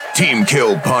Team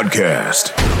Kill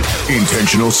Podcast.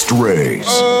 Intentional Strays.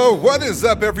 Oh, what is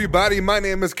up, everybody? My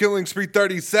name is Killing Spree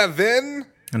 37.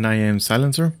 And I am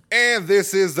Silencer. And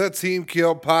this is the Team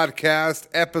Kill Podcast,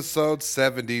 episode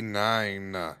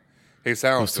 79. Hey,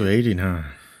 Silencer. Close to 80, huh?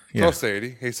 Yeah. Close to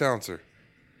 80. Hey, Silencer.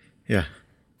 Yeah.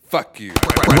 Fuck you.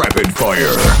 Rapid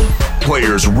fire.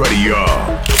 Players ready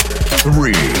up.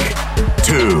 3,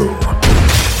 2,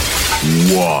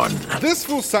 1. This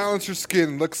full Silencer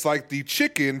skin looks like the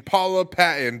chicken Paula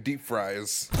Patton deep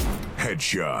fries.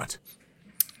 Headshot.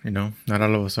 You know, not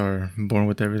all of us are born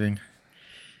with everything.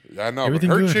 I know, Everything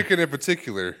but her good. chicken in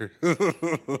particular.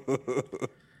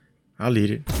 I'll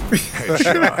eat it.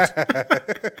 Headshot.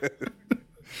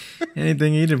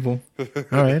 Anything eatable. All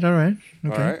right. Okay.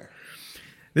 All right.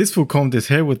 This fool combed his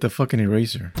hair with the fucking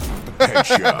eraser.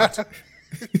 Headshot.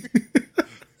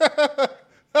 That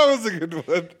was a good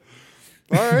one.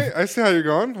 All right, I see how you're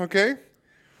going. Okay.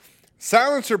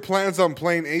 Silencer plans on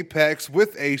playing Apex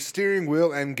with a steering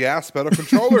wheel and gas pedal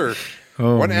controller.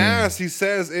 When asked, he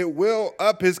says it will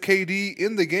up his KD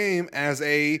in the game as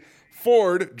a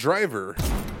Ford driver.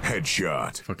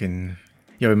 Headshot. Fucking.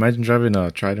 Yo, imagine driving a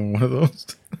Trident, one of those.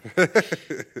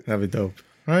 That'd be dope.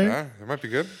 All right. Yeah, it might be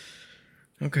good.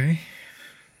 Okay.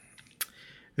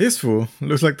 This fool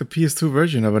looks like the PS2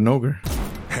 version of an ogre.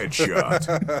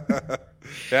 Headshot.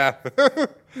 Yeah.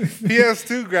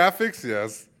 PS2 graphics,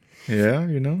 yes. Yeah,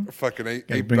 you know. Fucking Gotta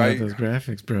 8 bring out byte. those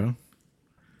graphics, bro.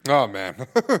 Oh, man.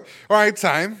 All right,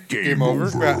 time. Game over.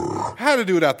 over. How to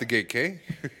do it out the gate, K?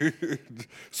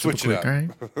 Switch Super it up.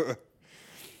 quick, all right?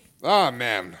 Oh,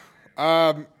 man.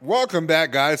 Welcome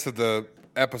back, guys, to the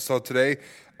episode today.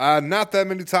 Not that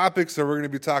many topics, so we're going to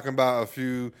be talking about a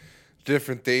few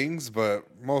different things, but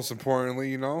most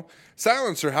importantly, you know.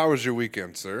 Silencer, how was your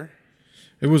weekend, sir?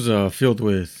 It was filled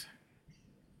with,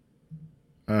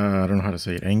 I don't know how to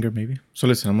say it, anger maybe. So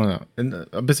listen,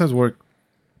 besides work,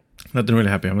 nothing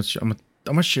really happened. I'm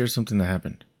gonna share something that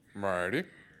happened. Alrighty.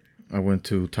 I went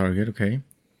to Target, okay?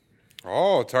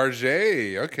 Oh,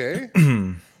 Tarjay, okay.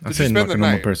 I said like the a normal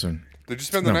night? person, Did you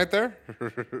spend the night there?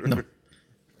 but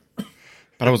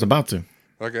I was about to.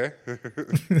 Okay.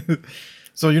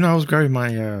 So, you know, I was grabbing my,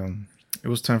 it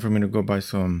was time for me to go buy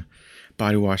some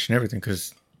body wash and everything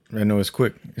because I know it's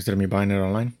quick instead of me buying it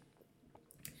online.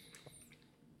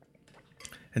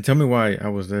 And tell me why I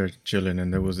was there chilling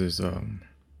and there was this,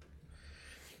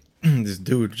 this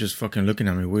dude just fucking looking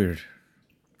at me weird.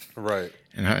 Right.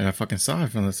 And I fucking saw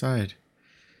it from the side.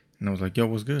 And I was like, yo,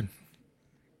 what's good?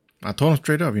 I told him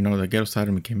straight up, you know, the ghetto side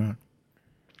of me came out.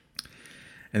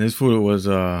 And this fool was,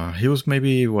 he was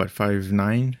maybe,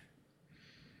 5'9",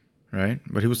 right?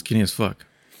 But he was skinny as fuck.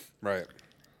 Right.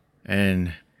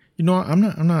 And, you know, I'm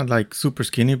not like super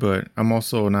skinny, but I'm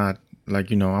also not like,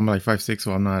 you know, I'm like 5'6",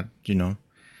 so I'm not, you know.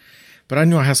 But I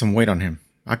knew I had some weight on him.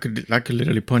 I could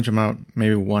literally punch him out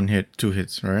maybe 1 hit, 2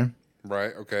 hits, right?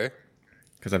 Right, okay.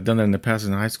 Because I've done that in the past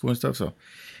in high school and stuff, so,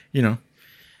 you know.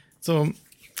 So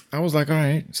I was like, all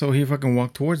right. So he fucking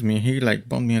walked towards me. He like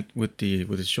bumped me with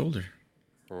his shoulder.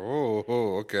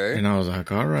 Oh, okay. And I was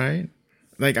like, all right.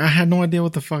 Like, I had no idea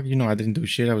what the fuck. You know, I didn't do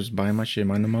shit. I was buying my shit,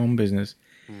 minding my own business.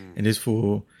 And this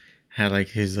fool had like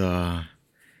his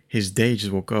day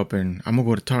just woke up and I'm going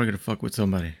to go to Target to fuck with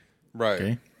somebody. Right.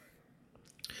 Okay.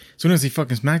 As soon as he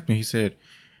fucking smacked me, he said,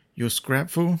 you a scrap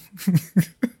fool?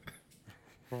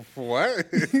 What?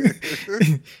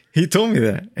 He told me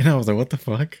that. And I was like, what the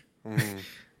fuck?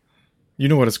 You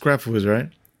know what a scrap fool is, right?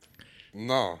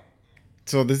 No.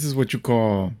 So this is what you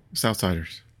call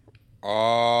Southsiders.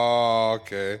 Oh,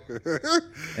 okay.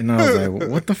 And I was like,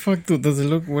 what the fuck does it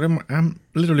look? I'm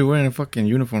literally wearing a fucking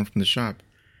uniform from the shop.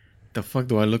 The fuck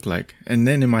do I look like? And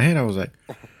then in my head, I was like,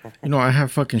 you know, I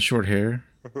have fucking short hair.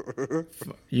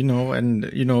 You know, and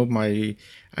you know,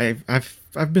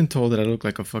 I've been told that I look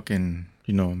like a fucking,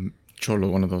 you know, cholo,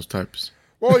 one of those types.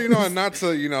 Well, you know, and not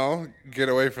to, you know, get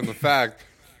away from the fact,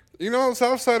 you know,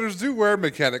 Southsiders do wear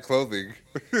mechanic clothing.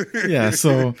 Yeah,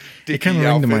 so it kind of Dicky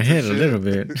rang to my outfits head and a shit. little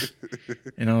bit.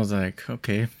 And I was like,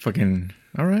 okay, fucking,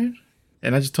 all right.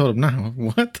 And I just told him, nah,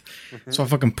 what? So I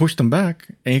fucking pushed him back,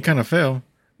 and he kind of fell,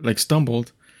 like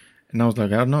stumbled. And I was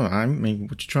like, I don't know, I mean,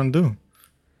 what you trying to do?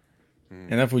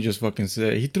 And that fool just fucking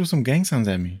said, he threw some gang signs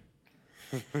at me.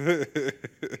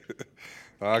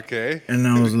 Okay. And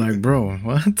I was like, bro,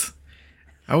 what?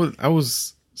 I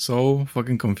was so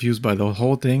fucking confused by the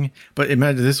whole thing. But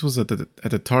imagine this was at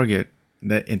the Target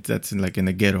that's in like in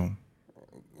the ghetto.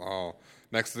 Oh,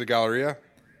 next to the Galleria?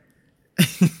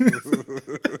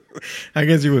 I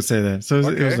guess you would say that. So it was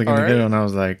Okay, like in the alright. ghetto, and I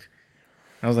was like,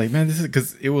 man, this is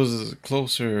because it was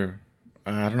closer.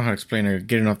 I don't know how to explain it.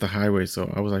 Getting off the highway,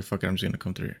 so I was like, fuck it, I'm just gonna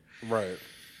come through here. Right.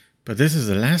 But this is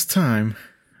the last time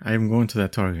I am going to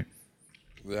that Target.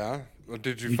 Yeah.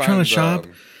 Did you You find trying to shop?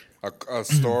 a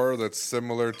store that's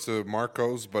similar to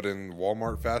Marco's but in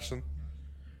Walmart fashion?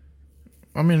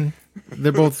 I mean,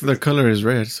 their color is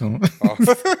red, so Oh.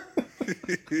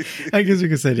 I guess you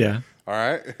could say yeah. All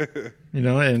right.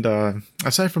 And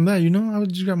aside from that, I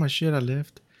just got my shit. I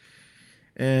left,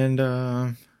 and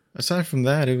aside from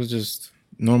that, it was just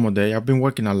normal day. I've been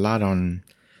working a lot on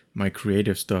my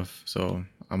creative stuff, so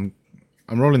I'm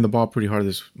rolling the ball pretty hard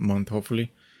this month.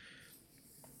 Hopefully,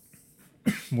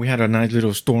 we had a nice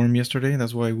little storm yesterday.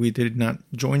 That's why we did not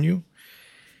join you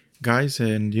guys,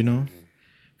 and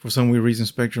for some weird reason,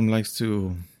 Spectrum likes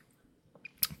to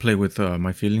play with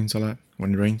my feelings a lot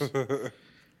when it rains.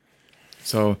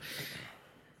 So,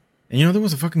 and there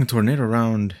was a fucking tornado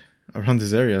around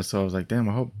this area, so I was like, damn,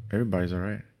 I hope everybody's all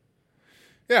right.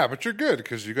 Yeah, but you're good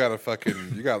because you got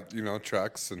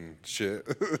trucks and shit.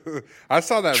 I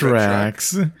saw that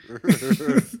Tracks. red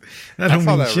That I don't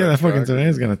saw mean that shit. red That fucking truck.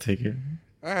 tornado's gonna take it.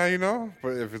 truck.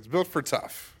 But if it's built for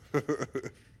tough.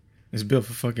 It's built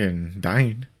for fucking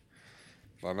dying.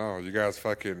 I know. You guys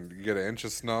fucking you get an inch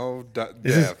of snow,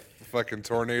 This is- death. Fucking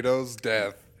tornadoes,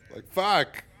 death. Like,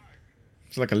 fuck.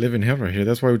 It's like a living hell right here.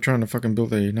 That's why we're trying to fucking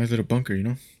build a nice little bunker,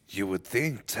 You would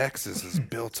think Texas is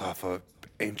built off of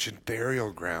ancient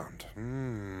burial ground.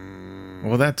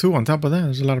 Well, that too. On top of that,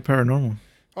 there's a lot of paranormal.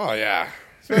 Oh, yeah.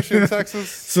 Especially in Texas.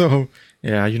 So,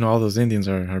 yeah, all those Indians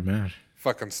are mad.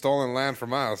 Fucking stolen land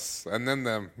from us. And then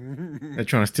them. They're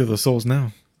trying to steal the souls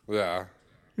now. Yeah.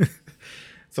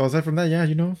 So aside from that, yeah,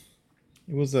 it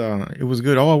was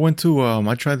good. Oh, I went to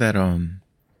I tried that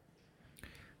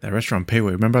restaurant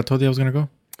Payway. Remember I told you I was gonna go?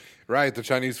 Right, the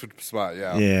Chinese food spot,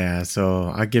 yeah. Yeah,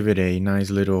 so I give it a nice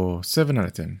little 7 out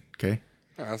of 10. Okay,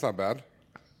 Yeah, that's not bad.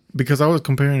 because I was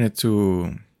comparing it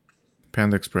to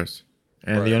Panda Express,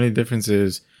 and Right. the only difference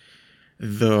is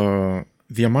the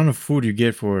amount of food you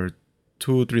get for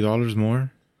 $2-3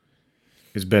 more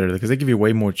is better because they give you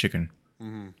way more chicken.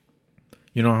 Mm-hmm.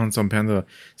 You know how on some Panda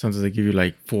sometimes they give you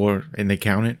like 4 and they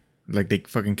count it, like they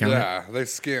fucking count it. Yeah, they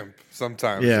skimp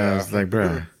sometimes. Yeah, it's like,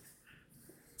 bruh.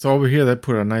 So over here, they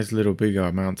put a nice little big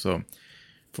amount. So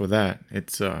for that,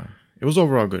 it was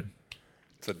overall good.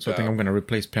 It's a So I think I'm gonna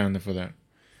replace Panda for that.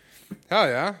 Hell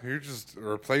yeah, you're just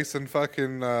replacing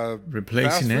fucking Replacing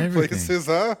fast food everything. places,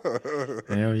 huh?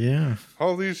 Hell yeah,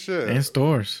 Holy shit! and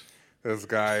stores This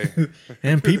guy.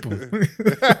 and people.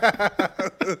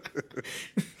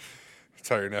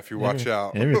 Tell your nephew, watch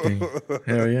out. Everything.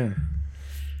 Hell yeah.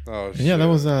 Oh shit. And yeah, that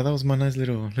was my nice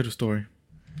little story.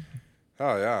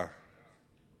 Oh yeah.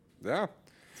 Yeah.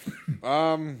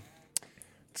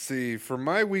 Let's see. For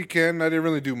my weekend, I didn't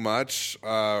really do much.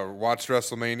 Watched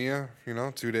WrestleMania.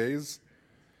 2 days.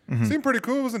 Seemed pretty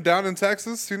cool. It wasn't down in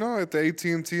Texas. At the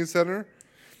AT&T Center.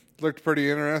 Looked pretty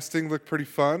interesting. Looked pretty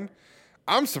fun.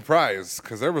 I'm surprised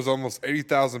because there was almost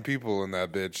 80,000 people in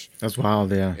that bitch. That's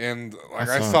wild, yeah. And I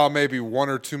I saw saw maybe 1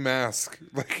 or 2 masks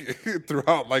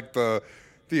throughout the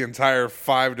entire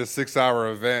 5 to 6 hour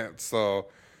event. So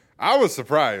I was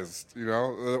surprised.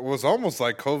 It was almost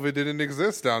like COVID didn't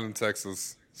exist down in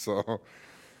Texas. So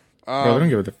Bro,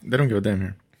 they don't give a damn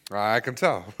here. I can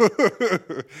tell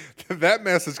that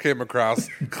message came across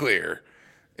clear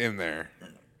in there.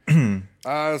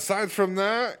 Aside from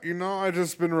that, I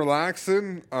just been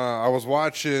relaxing. I was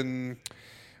watching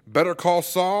Better Call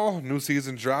Saul. New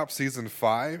season dropped, season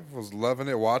 5. Was loving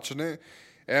it, watching it.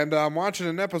 And I'm watching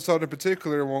an episode in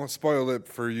particular. Won't spoil it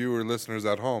for you or listeners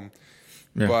at home.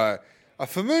 Yeah. But a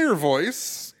familiar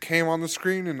voice came on the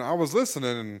screen, and I was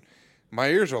listening, and my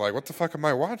ears were like, what the fuck am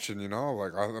I watching?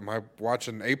 Like, am I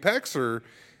watching Apex or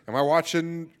am I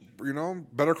watching,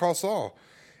 Better Call Saul?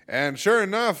 And sure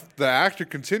enough, the actor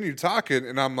continued talking,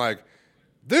 and I'm like,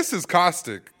 this is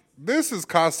Caustic. This is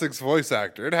Caustic's voice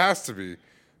actor. It has to be.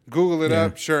 Google it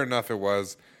up. Sure enough, it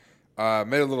was.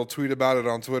 Made a little tweet about it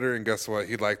on Twitter, and guess what?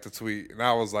 He liked the tweet. And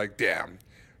I was like, damn,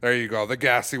 there you go. The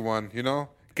gassy one,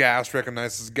 Gas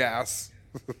recognizes gas.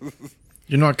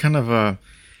 I kind of well,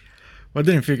 I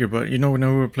didn't figure, but when we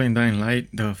were playing Dying Light,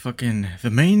 the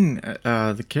main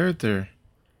the character,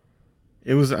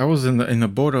 I was in the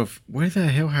boat of where the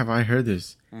hell have I heard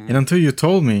this? Mm-hmm. And until you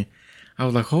told me, I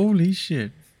was like, holy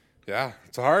shit. Yeah,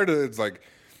 it's hard. It's like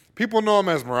people know him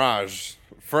as Mirage.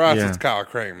 For us, Yeah. it's Kyle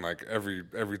Crane. Like every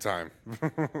time.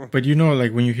 But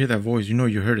like when you hear that voice,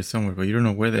 you heard it somewhere, but you don't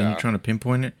know where. And Yeah. you're trying to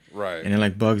pinpoint it, Right. and it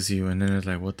like bugs you, and then it's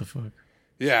like, what the fuck?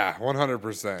 Yeah,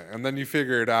 100%. And then you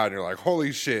figure it out, and you're like,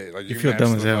 "Holy shit!" Like you feel match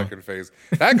dumb the as hell. fucking face.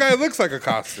 That guy looks like a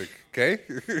Caustic. Okay,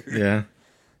 Yeah,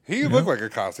 he looked like a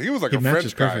Caustic. He was like He a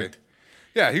matches French guy. perfect.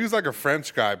 Yeah, he was like a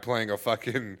French guy playing a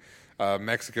fucking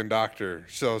Mexican doctor.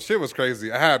 So shit was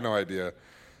crazy. I had no idea.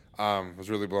 Was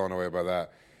really blown away by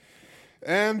that.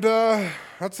 And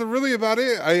that's really about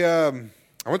it. I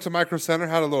went to Micro Center,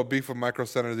 had a little beef with Micro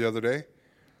Center the other day.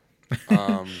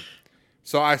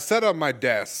 So I set up my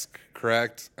desk,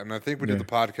 correct? And I think we did the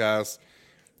podcast,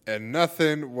 and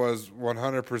nothing was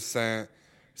 100%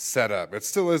 set up. It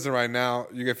still isn't right now.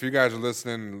 If you guys are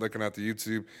listening and looking at the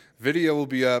YouTube, video will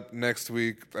be up next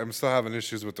week. I'm still having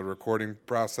issues with the recording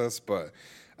process, but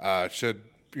it should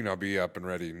be up and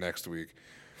ready next week.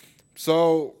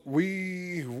 So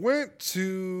we went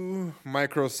to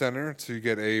Micro Center to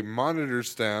get a monitor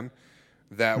stand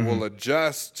that will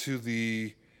adjust to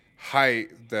the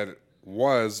height that it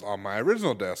was on my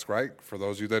original desk, right? For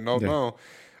those of you that don't know,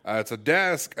 it's a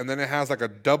desk, and then it has like a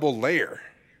double layer.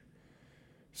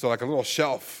 So like a little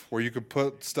shelf where you could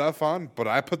put stuff on, but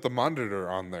I put the monitor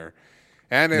on there.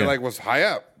 And it was high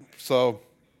up. So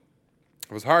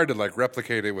it was hard to like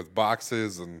replicate it with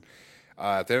boxes, and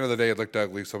at the end of the day it looked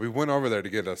ugly. So we went over there to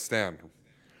get a stand.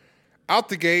 Out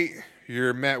the gate,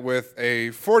 you're met with a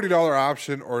 $40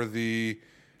 option or the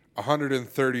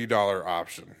 $130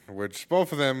 option, which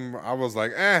both of them I was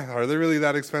like, are they really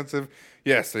that expensive?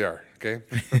 Yes, they are.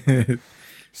 Okay.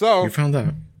 So you found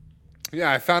out.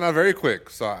 Yeah, I found out very quick.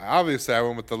 So obviously I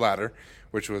went with the latter,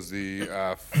 which was the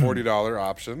 $40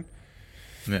 option.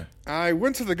 Yeah. I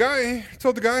went to the guy,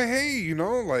 told the guy, hey,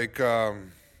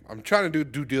 I'm trying to do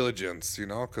due diligence,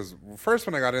 because first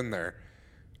when I got in there,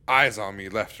 eyes on me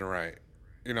left and right.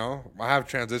 I have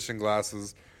transition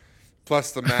glasses,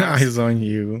 plus the mask. Eyes on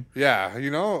you. Yeah,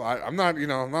 I'm not,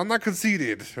 I'm not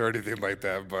conceited or anything like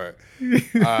that, but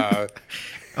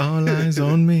all eyes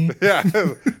on me. Yeah,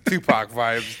 Tupac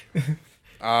vibes.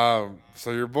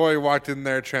 So your boy walked in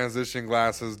there, transition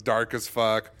glasses, dark as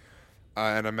fuck,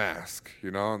 and a mask,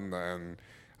 and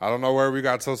I don't know where we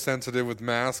got so sensitive with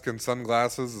masks and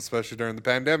sunglasses, especially during the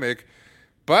pandemic.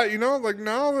 But now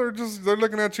they're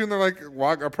looking at you and they're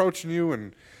like approaching you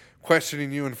and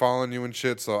questioning you and following you and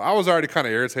shit. So I was already kind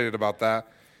of irritated about that,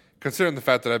 considering the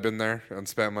fact that I've been there and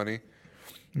spent money.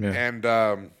 Yeah. And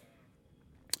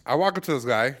I walk up to this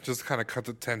guy, just kind of cut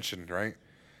the tension, right?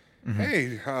 Mm-hmm.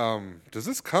 Hey, does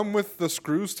this come with the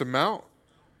screws to mount?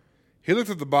 He looked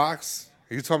at the box.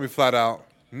 He told me flat out,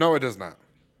 no, it does not.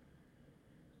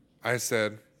 I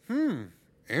said,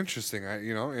 interesting.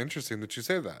 Interesting that you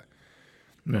say that.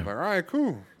 Yeah. I'm like, all right,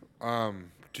 cool.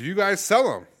 Do you guys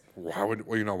sell them? Why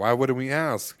wouldn't we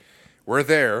ask? We're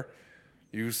there.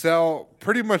 You sell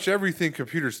pretty much everything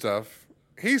computer stuff.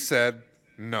 He said,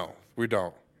 no, we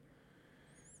don't.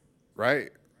 Right?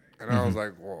 And I was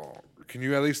like, well, can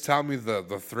you at least tell me the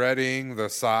threading, the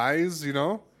size,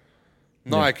 No,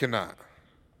 yeah. I cannot.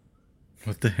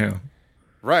 What the hell?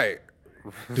 Right.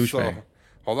 Douchebag. So,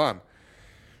 hold on.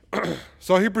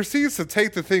 So he proceeds to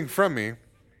take the thing from me,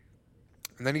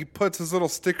 and then he puts his little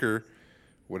sticker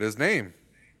with his name.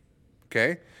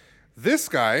 Okay? This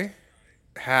guy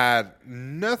had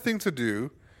nothing to do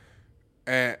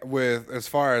with as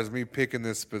far as me picking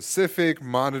this specific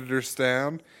monitor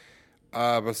stand,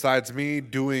 besides me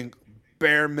doing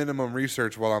bare minimum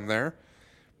research while I'm there.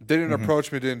 Didn't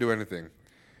approach me, didn't do anything.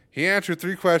 He answered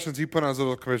 3 questions. He put on his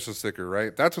little commission sticker,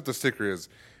 right? That's what the sticker is.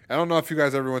 I don't know if you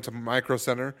guys ever went to Micro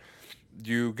Center.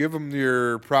 You give them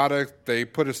your product, they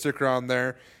put a sticker on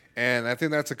there, and I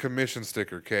think that's a commission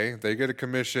sticker, okay? They get a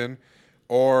commission,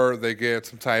 or they get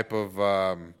some type of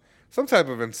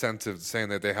incentive saying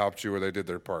that they helped you or they did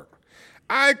their part.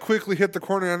 I quickly hit the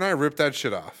corner and I ripped that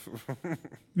shit off.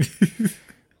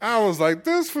 I was like,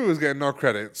 this fool is getting no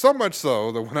credit. So much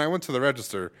so that when I went to the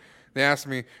register, they asked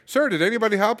me, sir, did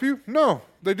anybody help you? No,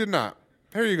 they did not.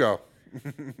 Here you go.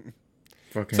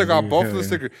 Took out both of the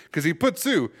stickers. Because he put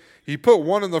 2. He put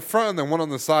one in the front and then one on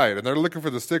the side. And they're looking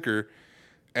for the sticker.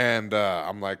 And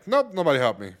I'm like, nope, nobody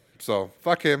helped me. So,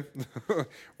 fuck him.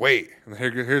 Wait. And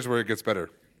here's where it gets better.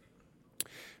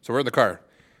 So we're in the car.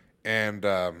 And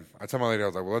I tell my lady, I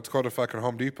was like, well, let's go to fucking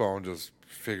Home Depot and just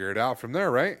figure it out from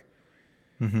there, right?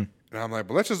 Mm-hmm. And I'm like,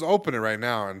 but let's just open it right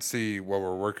now and see what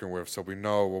we're working with so we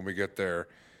know when we get there.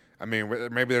 I mean,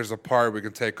 maybe there's a part we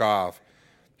can take off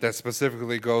that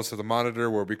specifically goes to the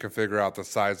monitor where we can figure out the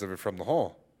size of it from the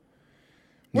hole.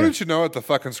 Wouldn't you know it, the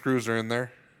fucking screws are in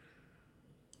there?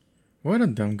 What a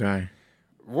dumb guy.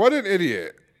 What an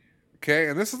idiot. Okay,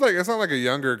 and this is it's not like a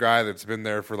younger guy that's been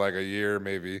there for like a year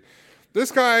maybe.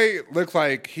 This guy looked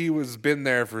like he was been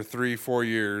there for 3-4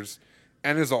 years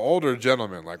and is an older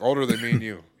gentleman, like older than me and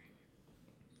you.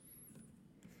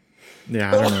 Yeah,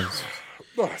 I don't know.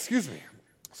 Oh, excuse me.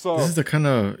 So it sounds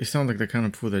like the kind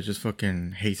of fool that just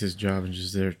fucking hates his job and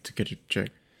just there to get a check.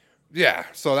 yeah,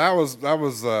 so that was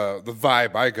the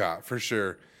vibe I got for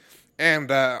sure.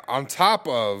 And on top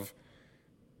of,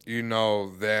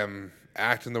 them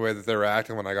acting the way that they were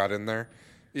acting when I got in there,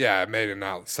 yeah, it made it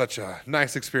not such a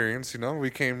nice experience. We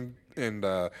came and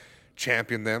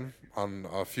championed them on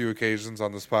a few occasions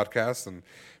on this podcast, and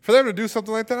for them to do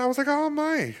something like that, I was like, oh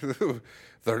my,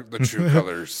 the true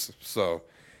colors. So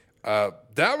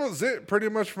that was it pretty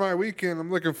much for my weekend.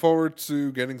 I'm looking forward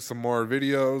to getting some more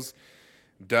videos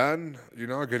done,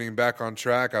 getting back on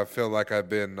track. I feel like I've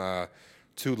been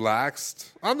too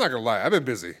laxed. I'm not gonna lie, I've been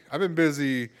busy. I've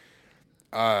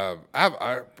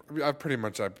pretty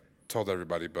much I've told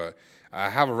everybody, but I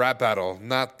have a rap battle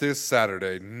not this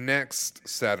Saturday, next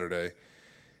Saturday.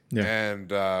 Yeah.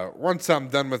 And once I'm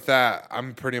done with that,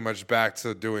 I'm pretty much back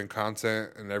to doing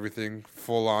content and everything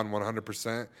full on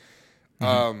 100%.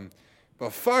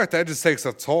 But fuck, that just takes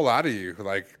a toll out of you.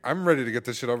 Like, I'm ready to get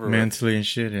this shit over with. Mentally and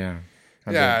shit, yeah.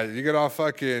 Yeah, you get all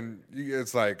fucking.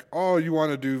 It's like, oh, you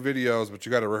want to do videos, but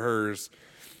you got to rehearse,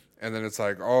 and then it's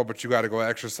like, oh, but you got to go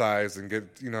exercise and get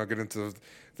into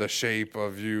the shape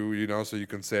of you, so you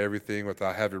can say everything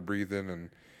without heavy breathing, and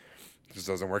it just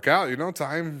doesn't work out.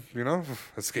 Time,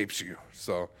 escapes you.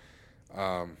 So,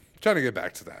 trying to get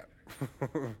back to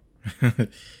that.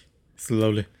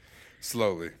 Slowly.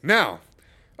 Now,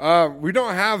 we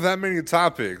don't have that many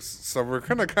topics, so we're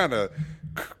gonna kind of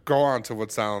go on to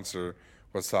what Silencer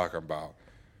was talking about.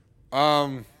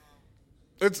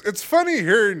 It's funny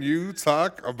hearing you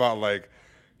talk about like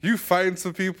you fighting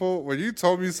some people when you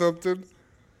told me something,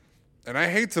 and I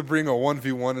hate to bring a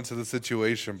 1v1 into the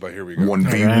situation, but here we go.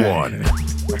 1v1.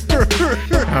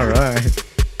 All right.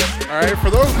 All right, for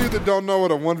those of you that don't know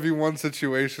what a 1v1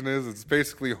 situation is, it's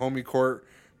basically homie court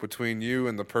between you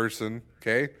and the person,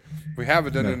 okay? We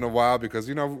haven't done it in a while because,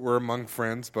 we're among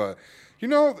friends, but,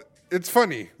 it's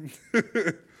funny.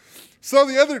 So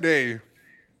the other day,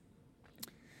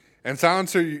 and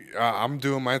Silencer, I'm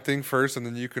doing my thing first, and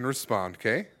then you can respond,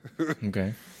 okay?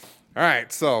 Okay. All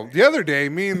right, so the other day,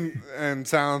 me and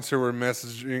Silencer were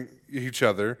messaging each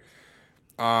other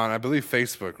on, I believe,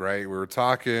 Facebook, right? We were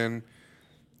talking,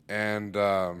 and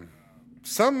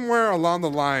somewhere along the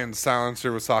line,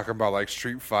 Silencer was talking about, like,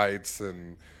 street fights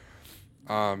and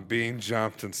being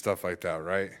jumped and stuff like that,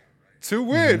 right? To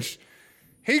which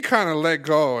he kind of let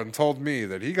go and told me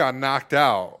that he got knocked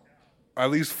out at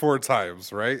least 4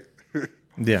 times, right?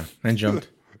 Yeah, and jumped.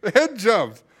 And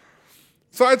jumped.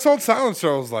 So I told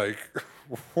Silencer, I was like,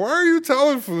 why are you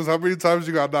telling fools how many times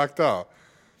you got knocked out?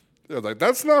 They're like,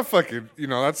 that's not fucking,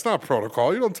 that's not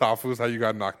protocol. You don't tell fools how you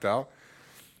got knocked out.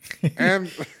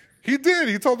 And he did.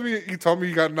 He told me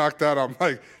he got knocked out. I'm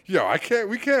like, yo,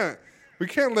 we can't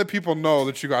let people know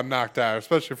that you got knocked out,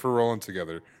 especially if we're rolling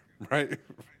together, right?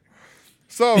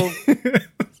 So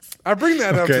I bring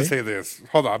that up to say this.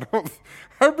 Hold on.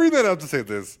 I bring that up to say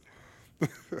this.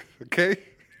 Okay?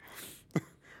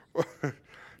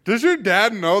 Does your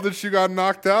dad know that you got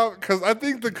knocked out? Because I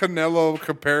think the Canelo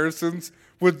comparisons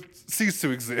would cease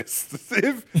to exist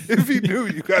if he knew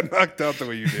you got knocked out the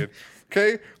way you did.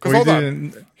 Okay? Because hold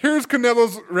on. Here's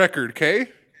Canelo's record,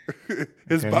 okay?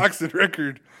 His boxing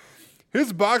record.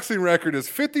 His boxing record is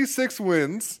 56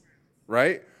 wins,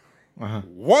 right?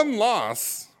 1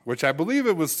 loss, which I believe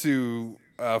it was to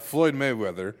Floyd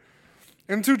Mayweather,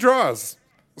 and 2 draws.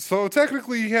 So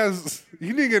technically he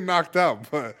didn't get knocked out,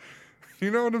 but you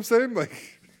know what I'm saying?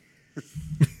 Like,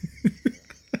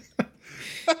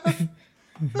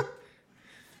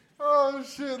 oh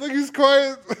shit! Look, he's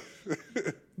quiet.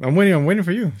 I'm waiting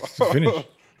for you to finish.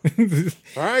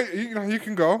 All right, you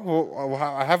can go. Well,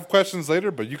 I have questions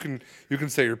later, but you can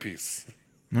say your piece.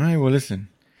 All right. Well, listen.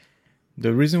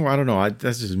 The reason why I don't know,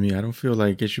 that's just me. I don't feel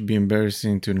like it should be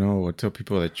embarrassing to know or tell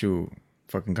people that you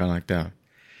fucking got knocked out.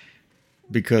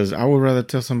 Because I would rather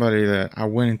tell somebody that I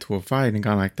went into a fight and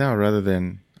got knocked out rather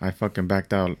than I fucking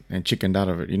backed out and chickened out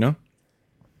of it, And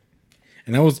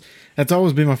that's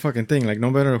always been my fucking thing. Like, no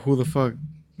matter who the fuck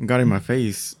got in my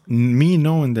face, me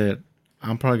knowing that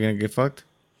I'm probably gonna get fucked,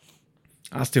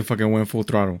 I still fucking went full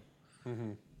throttle.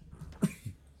 And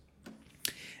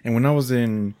when I was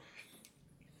in,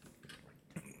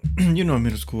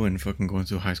 middle school and fucking going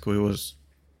to high school, it was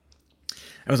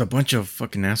a bunch of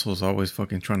fucking assholes always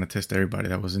fucking trying to test everybody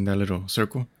that was in that little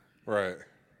circle. Right.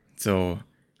 So,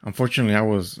 unfortunately, I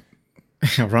was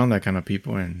around that kind of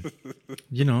people, and,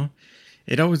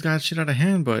 it always got shit out of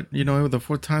hand, but, it was the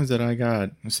 4 times that I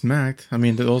got smacked. I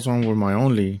mean, those ones were my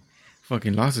only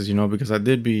fucking losses, because I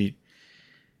did beat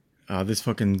this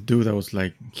fucking dude that was,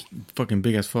 like, fucking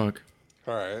big as fuck.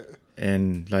 All right.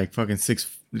 And, like, fucking 6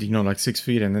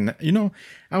 feet, and then,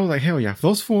 I was like, hell yeah,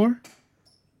 those 4...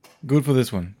 good for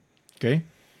this one. Okay?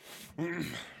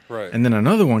 Right. And then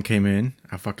another one came in,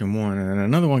 I fucking won. And then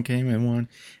another one came in, won.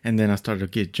 And then I started to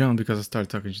get jumped because I started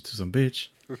talking shit to some bitch.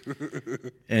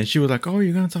 And she was like, oh,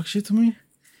 you're going to talk shit to me?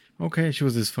 Okay. She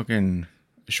was this fucking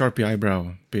Sharpie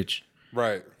eyebrow bitch.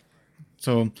 Right.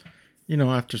 So, you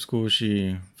know, after school,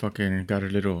 she fucking got her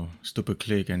little stupid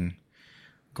clique and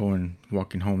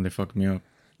walking home, they fucked me up.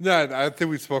 Yeah, I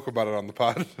think we spoke about it on the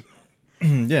pod.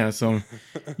 Yeah, so,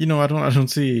 you know, I don't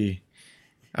see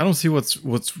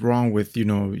what's wrong with, you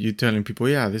know, you telling people,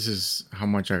 yeah, this is how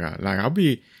much I got. Like,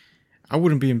 I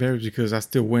wouldn't be embarrassed because I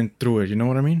still went through it. You know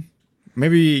what I mean?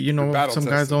 Maybe, you know, some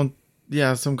guys don't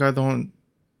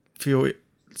feel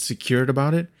secured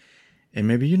about it. And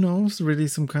maybe, you know, it's really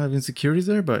some kind of insecurities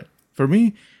there. But for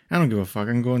me, I don't give a fuck.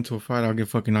 I can go into a fight. I'll get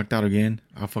fucking knocked out again.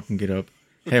 I'll fucking get up.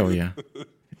 Hell yeah.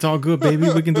 It's all good, baby.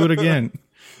 We can do it again.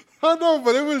 I know,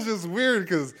 but it was just weird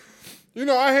because, you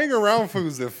know, I hang around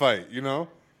fools that fight, you know?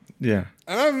 Yeah.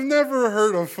 And I've never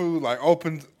heard a fool like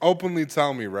openly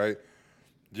tell me, right?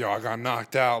 Yo, I got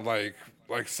knocked out like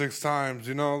 6 times,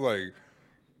 you know? Like,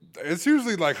 it's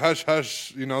usually like hush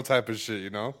hush, you know, type of shit,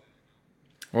 you know?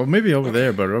 Well, maybe over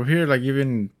there, but over here, like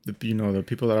even the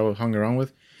people that I hung around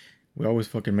with, we always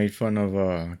fucking made fun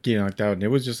of getting knocked out. And it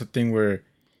was just a thing where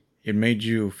it made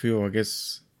you feel, I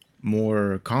guess,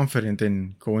 more confident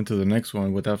and go into the next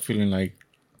one without feeling like,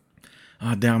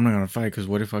 oh, damn, I'm not going to fight because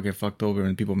what if I get fucked over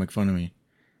and people make fun of me?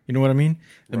 You know what I mean?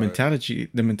 The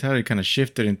mentality kind of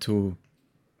shifted into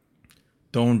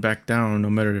don't back down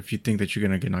no matter if you think that you're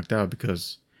going to get knocked out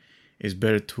because it's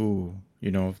better to,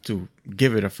 you know, to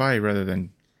give it a fight rather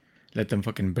than let them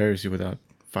fucking embarrass you without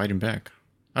fighting back.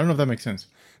 I don't know if that makes sense.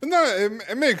 No,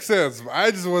 it makes sense.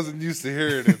 I just wasn't used to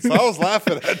hearing it. So I was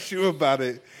laughing at you about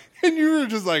it. And you were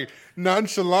just like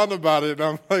nonchalant about it. And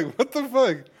I'm like, what the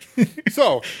fuck?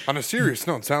 So, on a serious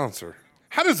note, Silencer,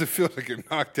 how does it feel to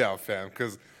get knocked out, fam?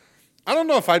 Because I don't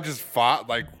know if I just fought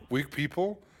like weak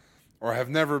people or have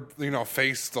never, you know,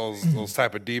 faced those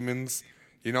type of demons,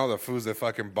 you know, the fools that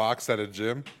fucking box at a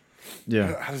gym.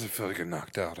 Yeah. How does it feel to get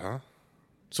knocked out, huh?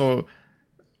 So,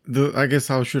 I guess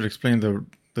I should explain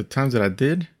the times that I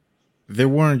did. They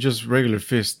weren't just regular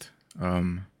fist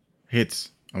hits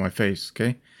on my face,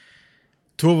 okay?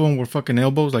 2 of them were fucking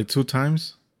elbows, like 2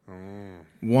 times.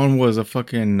 One was a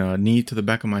fucking knee to the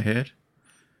back of my head.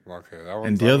 Okay, that one.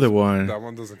 And the other one... That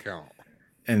one doesn't count.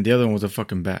 And the other one was a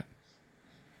fucking bat.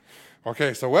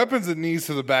 Okay, so weapons and knees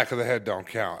to the back of the head don't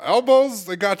count. Elbows,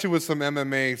 they got you with some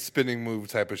MMA spinning move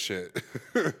type of shit.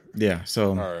 Yeah, so...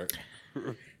 All right.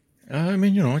 I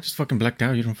mean, you know, I just fucking blacked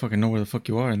out. You don't fucking know where the fuck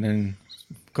you are. And then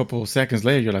a couple of seconds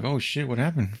later, you're like, oh shit, what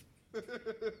happened?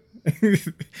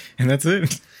 And that's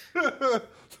it.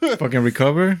 Fucking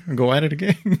recover and go at it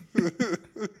again.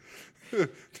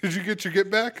 Did you get your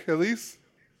get back at least?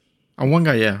 On one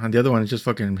guy, yeah. On the other one, it's just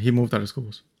fucking, he moved out of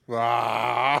schools.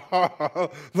 Ah,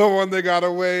 the one that got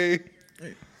away.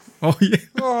 Oh, yeah.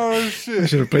 Oh, I shit.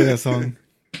 should have played that song.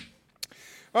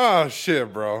 Oh,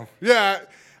 shit, bro. Yeah,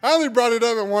 I only brought it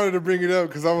up and wanted to bring it up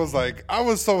because I was like, I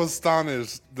was so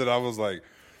astonished that I was like,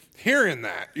 hearing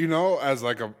that, you know, as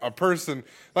like a person.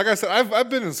 Like I said, I've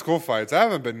been in school fights. I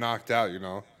haven't been knocked out, you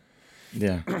know.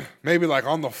 Yeah. Maybe like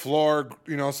on the floor,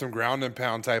 you know, some ground and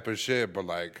pound type of shit, but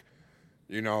like,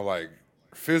 you know, like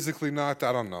physically knocked,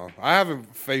 I don't know. I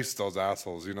haven't faced those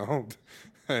assholes, you know.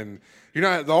 And you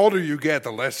know, the older you get,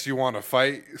 the less you want to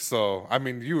fight. So, I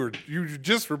mean, you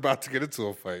just were about to get into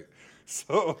a fight.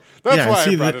 So, that's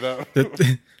why I brought it up.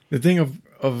 The thing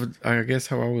of I guess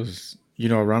how I was, you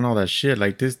know, around all that shit,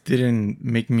 like this didn't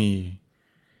make me,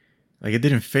 like it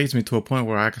didn't phase me to a point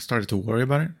where I started to worry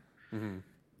about it. Mm-hmm.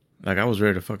 Like I was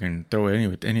ready to fucking throw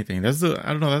it anything. That's I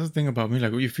don't know, that's the thing about me.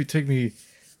 Like if you take me,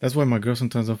 that's why my girl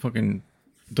sometimes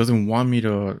doesn't want me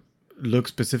to look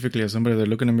specifically at somebody that's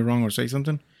looking at me wrong or say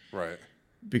something. Right.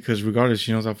 Because regardless,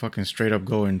 she knows I'll fucking straight up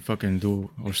go and fucking do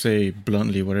or say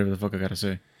bluntly whatever the fuck I gotta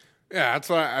say. Yeah, that's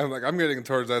why I'm getting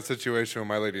towards that situation with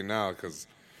my lady now because,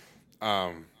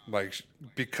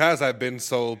 because I've been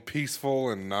so peaceful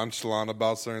and nonchalant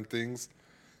about certain things.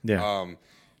 Yeah.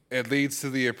 It leads to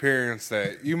the appearance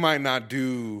that you might not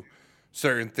do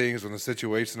certain things when the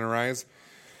situation arises.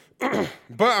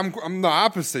 But I'm the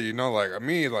opposite, you know. Like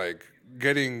me, like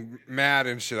getting mad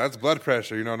and shit. That's blood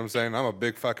pressure. You know what I'm saying? I'm a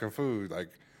big fucking food. Like,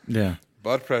 yeah,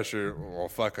 blood pressure will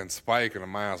fucking spike and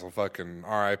my ass will fucking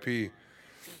RIP.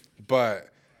 But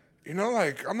you know,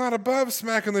 like I'm not above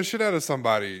smacking the shit out of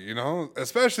somebody. You know,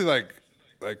 especially like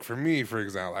for me, for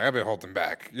example, like I've been holding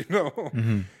back. You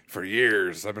know, for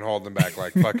years I've been holding back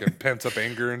like fucking pent up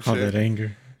anger and shit. All that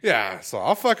anger. Yeah, so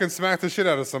I'll fucking smack the shit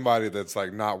out of somebody that's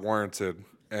like not warranted.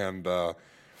 And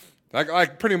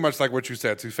Like pretty much like what you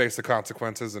said, to face the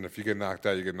consequences, and if you get knocked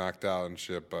out, you get knocked out and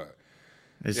shit. But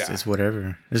It's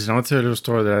whatever. Listen, I'll tell you a little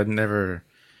story that I never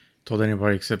told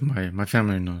anybody except my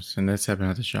family knows, and that's happened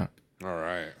at the shop. all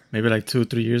right, Maybe like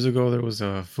 2-3 years ago, there was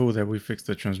a fool that we fixed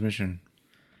the transmission,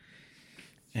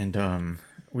 and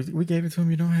we gave it to him.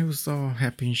 You know, he was all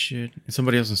happy and shit, and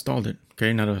somebody else installed it.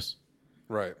 Okay, not us.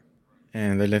 right,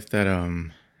 And they left that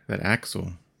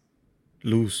axle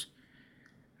loose.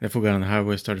 That fool got on the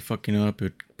highway, started fucking up.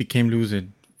 It became loose. It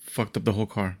fucked up the whole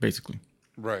car, basically.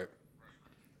 right.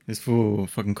 This fool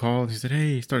fucking called. He said,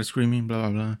 "Hey," he started screaming, blah,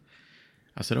 blah, blah.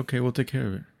 I said, "Okay, we'll take care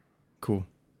of it." Cool.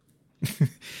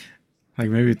 Like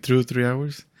maybe 2 or 3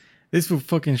 hours. This fool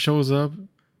fucking shows up.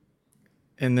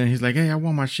 And then he's like, "Hey, I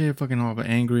want my shit," fucking all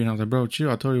angry. And I was like, "Bro,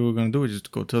 chill. I told you what we were going to do it.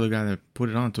 Just go tell the guy that put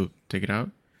it on to take it out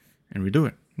and redo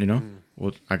it, you know?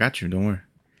 Well, I got you. Don't worry."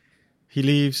 He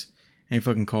leaves and he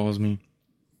fucking calls me.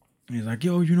 He's like,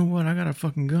 "Yo, you know what? I got a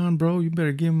fucking gun, bro. You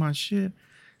better give him my shit."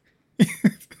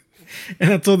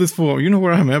 And I told this fool, "You know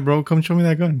where I'm at, bro. Come show me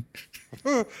that gun."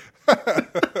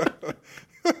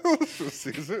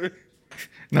 Caesar.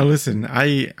 Now, listen,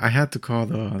 I had to call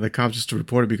the cops just to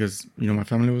report it because, you know, my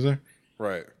family was there.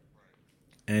 Right.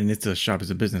 And it's a shop,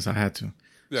 it's a business. I had to.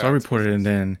 Yeah, So I reported it, and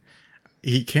then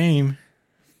he came,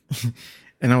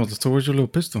 and I was like, "So where's your little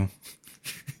pistol?"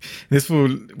 This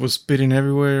fool was spitting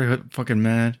everywhere, fucking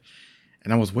mad.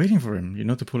 And I was waiting for him, you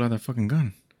know, to pull out that fucking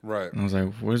gun. Right. And I was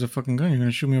like, "Where's the fucking gun? You're going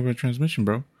to shoot me over the transmission,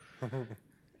 bro."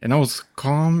 And I was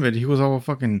calm, but he was all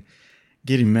fucking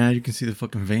getting mad. You can see the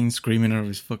fucking veins screaming out of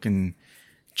his fucking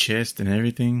chest and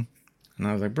everything. And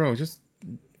I was like, "Bro, just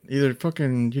either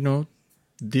fucking, you know,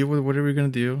 deal with whatever you're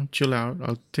going to do. Chill out.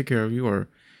 I'll take care of you. Or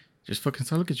just fucking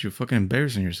start looking at you fucking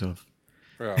embarrassing yourself."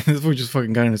 Yeah. And this fool just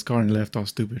fucking got in his car and left all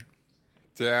stupid.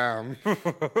 Damn.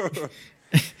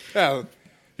 Yeah.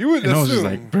 You would And I was just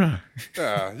assume. like, "Bruh."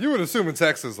 Yeah. You would assume in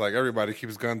Texas, like everybody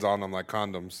keeps guns on them like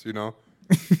condoms. You know.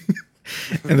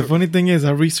 And the funny thing is,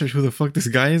 I researched who the fuck this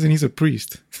guy is, and he's a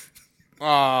priest.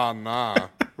 Ah, nah.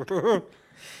 I So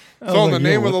was in the like,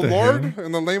 name "Yo, of what the hell?" Lord,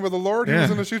 in the name of the Lord, he was Yeah.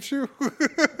 gonna shoot you.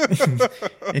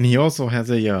 And he also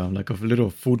has a like a little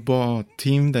football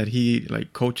team that he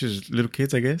like coaches little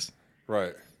kids, I guess.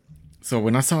 Right. So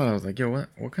when I saw it, I was like, "Yo,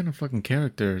 what kind of fucking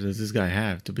character does this guy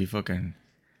have to be fucking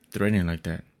threatening like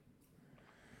that?"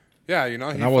 Yeah, you know,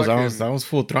 And I was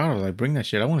full throttle. Like, bring that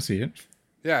shit. I want to see it.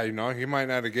 yeah, you know, he might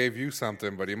not have gave you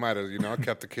something, but he might have, you know,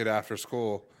 kept the kid after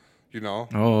school, you know,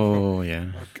 Oh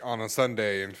yeah, on a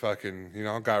Sunday and fucking, you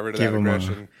know, got rid of Give that him a-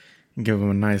 aggression. give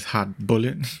him a nice hot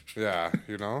bullet. Yeah,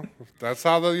 you know, that's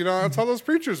how those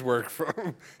preachers work.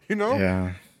 From, you know,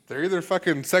 Yeah, they're either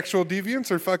fucking sexual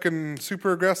deviants or fucking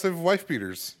super aggressive wife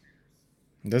beaters.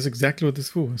 that's exactly what this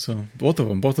fool. So both of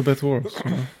them, both the best worlds.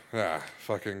 You know? Yeah,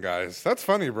 fucking guys. That's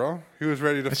funny, bro. He was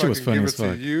ready to That shit was fucking funny give it as to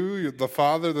fuck. you, the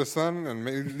Father, the Son, and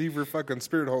maybe leave your fucking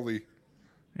spirit holy.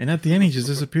 And at the end, he just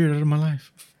disappeared out of my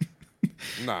life.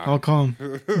 Nah. All calm.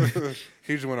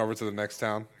 He just went over to the next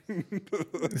town.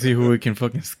 See who we can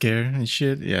fucking scare and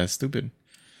shit. Yeah, stupid.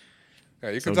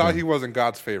 Yeah, you So can tell dumb. he wasn't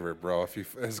God's favorite, bro, if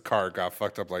his car got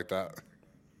fucked up like that.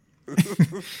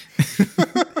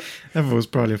 That was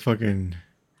probably fucking.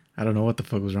 I don't know what the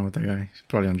fuck was wrong with that guy. He's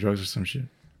probably on drugs or some shit.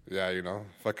 Yeah, you know,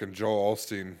 fucking Joel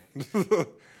Osteen.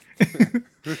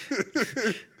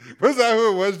 Was that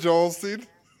who it was, Joel Osteen?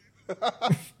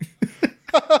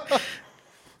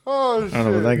 Oh, shit. I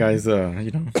don't know, but that guy's,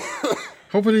 you know.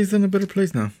 Hopefully he's in a better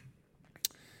place now.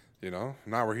 You know,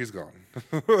 not where he's going.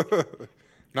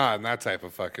 Not in that type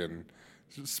of fucking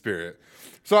spirit.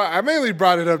 So I mainly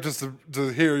brought it up just to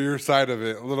hear your side of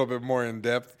it a little bit more in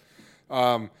depth.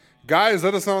 Guys,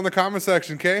 let us know in the comment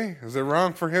section, Kay. Is it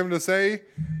wrong for him to say,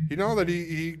 you know, that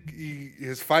he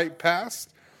his fight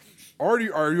passed? Or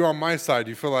are you on my side?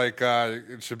 You feel like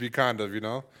it should be kind of, you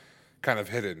know, kind of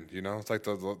hidden, you know? It's like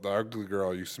the ugly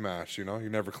girl you smash, you know? You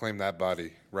never claim that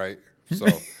body, right? So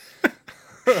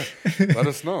let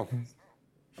us know.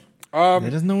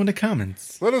 Let us know in the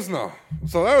comments. Let us know.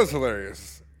 So that was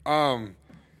hilarious. There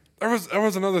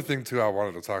was another thing too I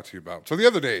wanted to talk to you about. So the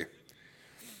other day,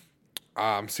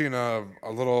 I'm seeing a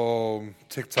little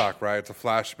TikTok, right? It's a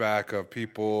flashback of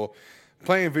people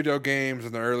playing video games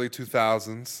in the early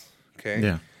 2000s. Okay.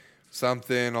 Yeah.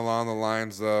 Something along the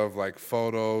lines of like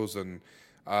photos and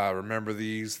remember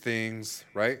these things,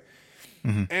 right?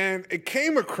 Mm-hmm. And it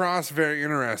came across very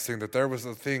interesting that there was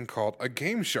a thing called a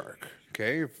Game Shark.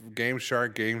 Okay, Game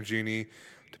Shark, Game Genie,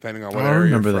 depending on what I area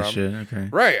remember you're that from. shit. Okay.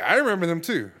 Right, I remember them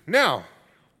too. Now,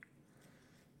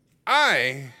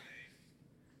 I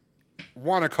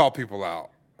want to call people out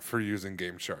for using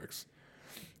Game Sharks.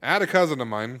 I had a cousin of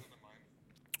mine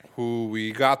who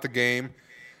we got the game,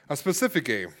 a specific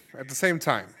game at the same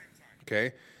time.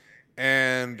 Okay,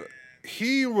 and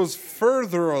he was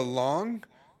further along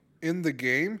in the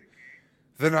game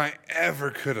than I ever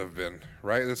could have been.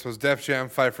 Right, this was Def Jam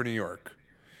Fight for New York.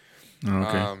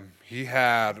 Okay. He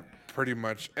had pretty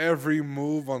much every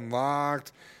move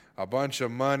unlocked, a bunch of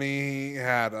money. He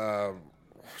had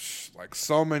like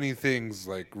so many things,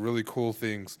 like really cool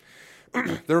things.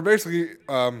 They were basically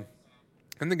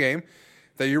in the game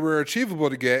that you were achievable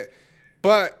to get,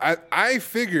 but I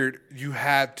figured you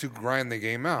had to grind the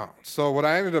game out. So what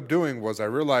I ended up doing was I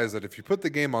realized that if you put the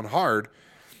game on hard,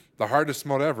 the hardest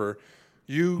mode ever,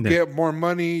 you get more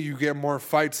money, you get more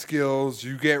fight skills,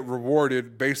 you get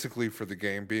rewarded basically for the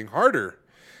game being harder.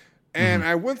 And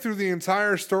I went through the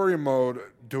entire story mode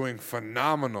doing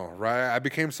phenomenal, right? I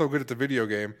became so good at the video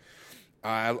game.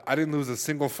 I didn't lose a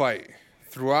single fight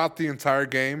throughout the entire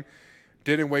game.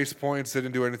 Didn't waste points,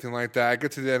 didn't do anything like that. I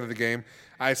get to the end of the game.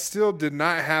 I still did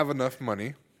not have enough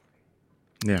money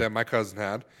that my cousin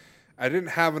had. I didn't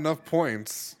have enough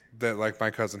points that like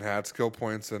my cousin had, skill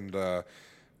points and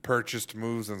purchased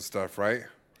moves and stuff, right?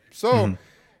 So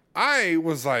I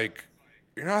was like,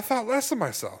 I thought less of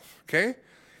myself, okay?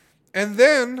 And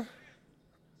then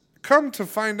come to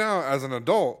find out as an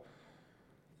adult,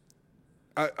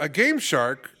 a Game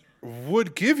Shark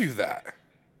would give you that,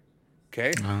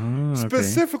 okay?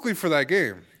 Specifically for that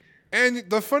game. And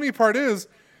the funny part is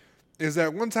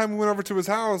that one time we went over to his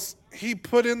house, he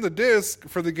put in the disc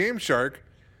for the Game Shark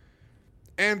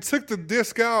and took the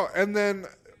disc out and then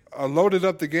loaded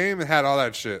up the game and had all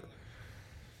that shit.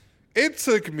 It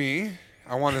took me,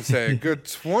 I want to say, a good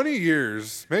 20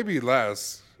 years, maybe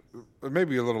less,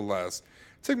 maybe a little less.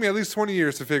 It took me at least 20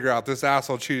 years to figure out this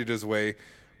asshole cheated his way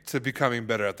to becoming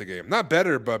better at the game. Not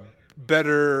better, but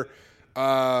better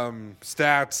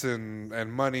stats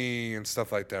and money and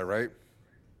stuff like that, right?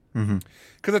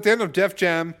 Because at the end of Def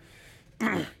Jam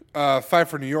Fight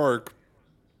for New York,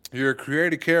 your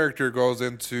created character goes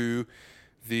into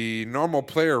the normal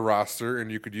player roster,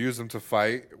 and you could use them to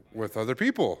fight with other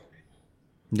people.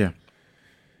 Yeah.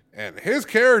 And his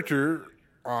character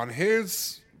on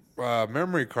his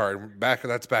memory card,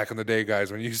 that's back in the day,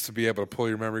 guys, when you used to be able to pull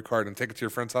your memory card and take it to your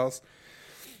friend's house.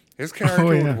 His character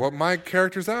was what my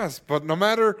character's asked. But no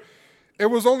matter, it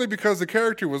was only because the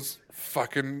character was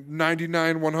fucking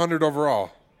 99, 100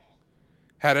 overall.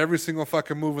 Had every single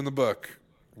fucking move in the book.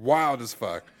 Wild as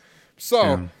fuck.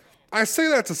 So, I say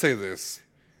that to say this.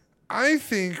 I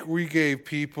think we gave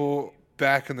people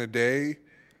back in the day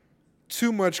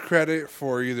too much credit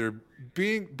for either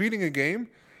beating a game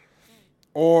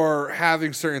or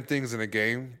having certain things in a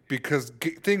game because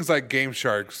things like Game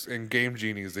Sharks and Game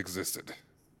Genies existed.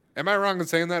 Am I wrong in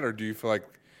saying that, or do you feel like?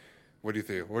 What do you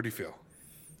think? What do you feel?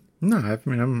 No, I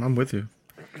mean I'm with you.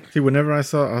 See, whenever I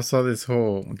saw this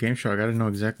whole Game Shark, I didn't know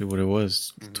exactly what it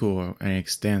was to an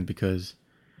extent because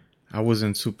I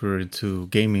wasn't super into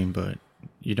gaming, but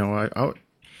I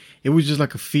it was just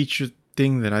like a feature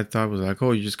thing that I thought was like,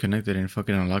 oh, you just connect it and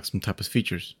fucking unlock some type of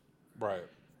features. Right.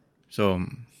 So,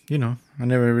 I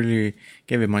never really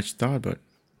gave it much thought, but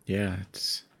yeah,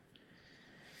 it's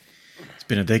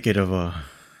been a decade of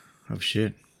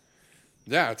shit.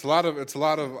 Yeah, it's a lot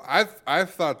of I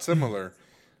thought similar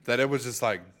that it was just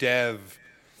like dev,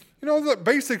 the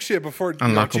basic shit before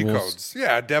cheat codes.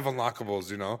 Yeah, dev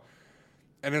unlockables,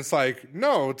 And it's like,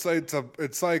 no, it's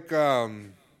like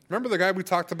remember the guy we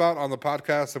talked about on the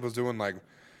podcast that was doing like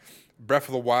Breath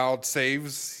of the Wild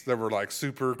saves that were like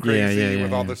super crazy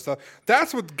with all this stuff.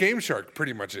 That's what Game Shark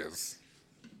pretty much is.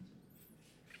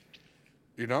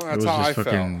 That's how I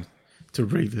felt. To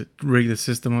rig the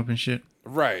system up and shit.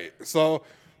 Right. So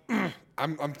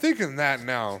I'm thinking that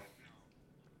now,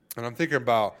 and I'm thinking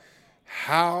about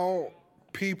how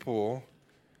people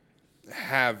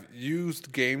have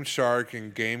used Game Shark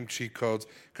and game cheat codes.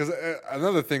 Because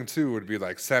another thing too would be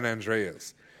like San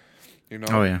Andreas.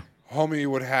 Oh yeah. Homie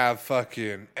would have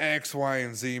fucking X, Y,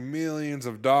 and Z millions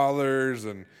of dollars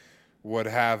and would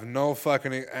have no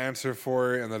fucking answer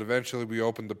for it. And then eventually we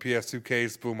opened the PS2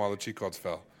 case, boom, all the cheat codes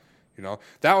fell.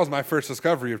 That was my first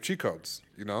discovery of cheat codes,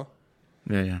 Yeah,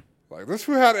 yeah. Like, this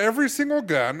fool had every single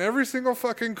gun, every single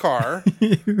fucking car,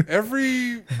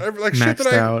 every like shit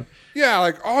that out. Yeah,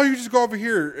 like, oh, you just go over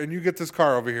here and you get this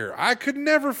car over here. I could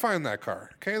never find that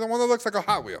car, okay? The one that looks like a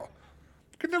Hot Wheel.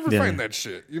 Could never find that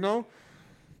shit,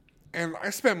 And I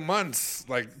spent months,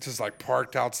 like, just, like,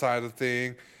 parked outside the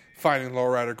thing, finding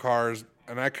lowrider cars,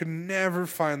 and I could never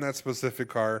find that specific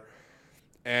car.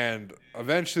 And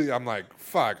eventually, I'm like,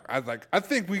 fuck. I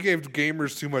think we gave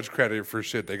gamers too much credit for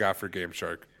shit they got for Game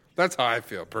Shark. That's how I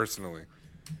feel, personally.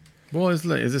 Well, it's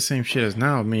the same shit as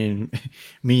now. I mean,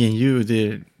 me and you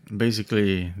did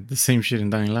basically the same shit in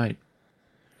Dying Light.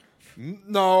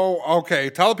 No, okay.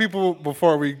 Tell people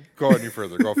before we go any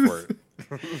further. Go for it.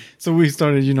 So we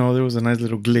started, there was a nice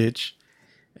little glitch,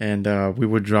 and we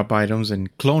would drop items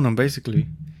and clone them basically.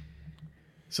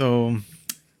 So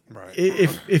Right.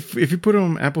 if you put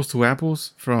them apples to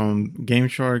apples from Game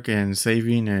Shark and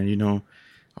saving and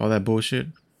all that bullshit,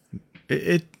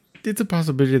 it's a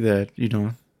possibility that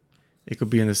it could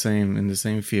be in the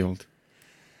same field.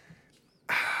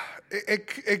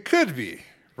 It could be,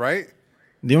 right?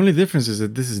 The only difference is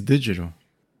that this is digital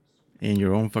in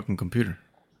your own fucking computer.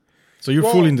 So you're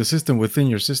Well- fooling the system within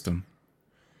your system.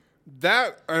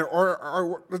 That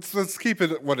or let's keep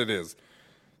it what it is.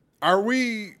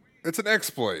 It's an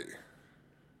exploit.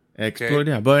 Exploit,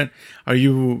 yeah. But are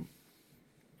you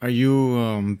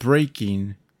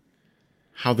breaking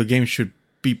how the game should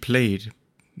be played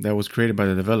that was created by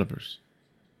the developers?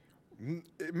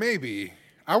 Maybe.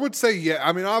 I would say yeah.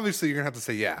 I mean, obviously you're gonna have to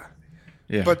say yeah.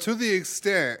 Yeah. But to the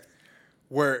extent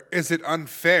where is it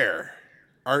unfair?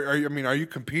 Are you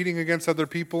competing against other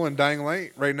people in Dying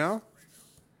Light right now?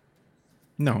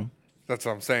 no. That's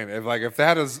what I'm saying. If they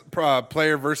had a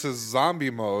player versus zombie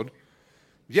mode,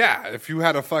 yeah. If you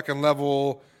had a fucking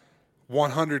level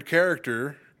 100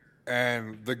 character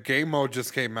and the game mode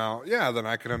just came out, yeah, then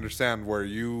I can understand where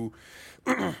you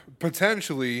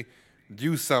potentially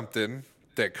do something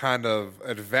that kind of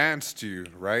advanced you,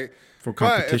 right? For But if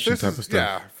competition this type is- of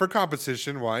stuff. Yeah, for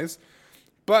competition wise.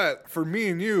 But for me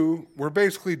and you, we're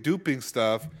basically duping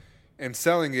stuff and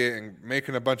selling it and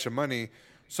making a bunch of money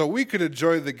so we could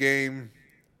enjoy the game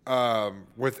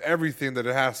with everything that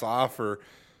it has to offer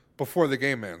before the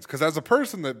game ends. Because as a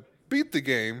person that beat the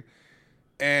game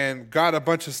and got a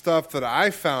bunch of stuff that I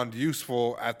found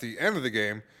useful at the end of the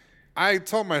game, I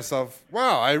told myself,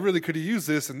 wow, I really could have used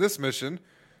this in this mission.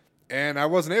 And I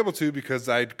wasn't able to because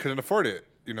I couldn't afford it,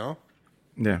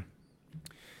 Yeah.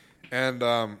 And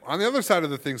on the other side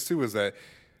of the things too is that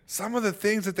some of the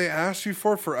things that they asked you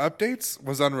for updates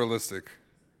was unrealistic.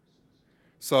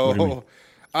 What do you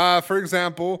So, for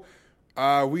example,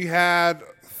 we had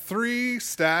 3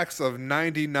 stacks of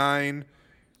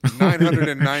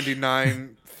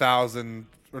 999,000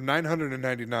 or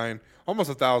 999, almost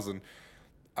 1,000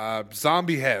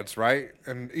 zombie heads, right?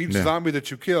 And each Yeah. zombie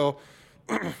that you kill,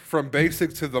 from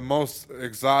basic to the most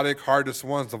exotic, hardest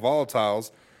ones, the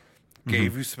volatiles,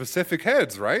 gave you specific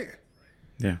heads, right?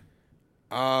 Yeah.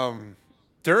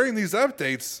 During these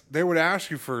updates, they would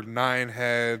ask you for 9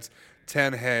 heads,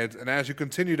 10 heads, and as you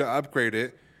continue to upgrade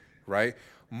it, right,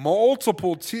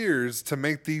 multiple tiers to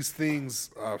make these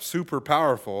things super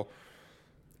powerful,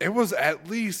 it was at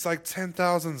least like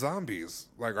 10,000 zombies.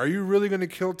 Like, are you really going to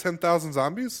kill 10,000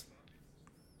 zombies?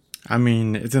 I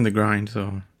mean, it's in the grind,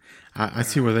 so I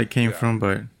see where they came from,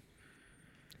 but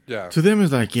Yeah, to them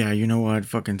it's like, yeah, you know what,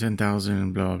 fucking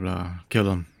 10,000, blah, blah, kill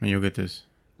them, and you'll get this.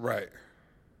 right.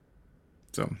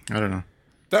 So, I don't know.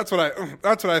 That's what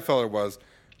I felt it was,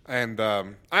 and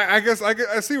I guess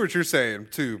I see what you're saying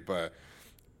too. But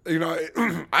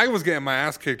I was getting my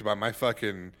ass kicked by my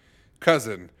fucking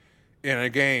cousin in a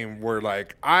game where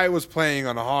like I was playing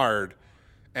on hard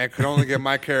and could only get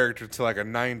my character to like a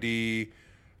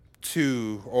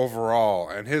 92 overall,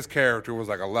 and his character was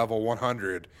like a level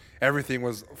 100. Everything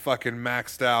was fucking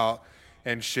maxed out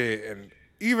and shit. And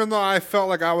even though I felt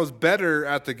like I was better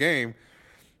at the game,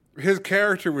 his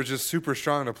character was just super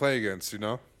strong to play against,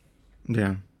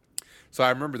 Yeah. So I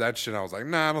remember that shit. I was like,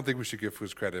 nah, I don't think we should give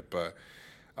Foos credit. But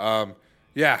yeah, we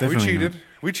Definitely cheated. not.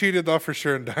 We cheated, though, for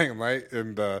sure in Dying Light.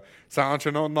 And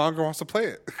Silencer no longer wants to play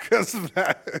it because of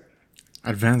that.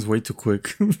 Advance way too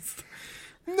quick.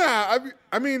 Nah,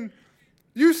 I mean,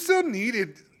 you still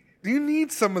you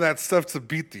need some of that stuff to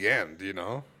beat the end,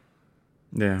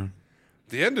 Yeah.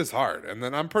 The end is hard. And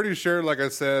then I'm pretty sure, like I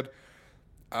said,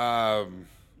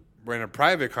 we're in a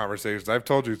private conversation, I've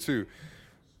told you too,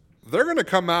 they're going to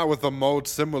come out with a mode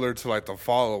similar to like the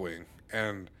following.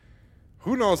 And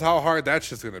who knows how hard that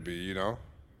shit's going to be,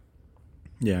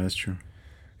 Yeah, that's true.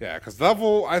 Yeah, because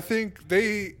I think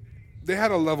they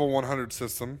had a level 100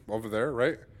 system over there,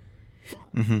 right?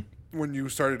 Mm-hmm. When you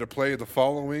started to play the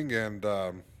following, and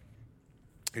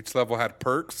each level had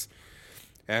perks.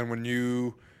 And when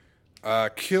you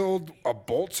killed a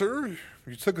bolter,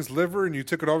 you took his liver and you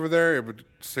took it over there, it would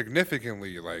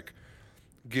significantly like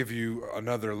give you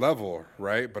another level,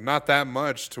 right? But not that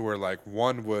much to where like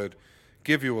one would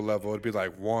give you a level. It'd be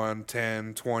like 1,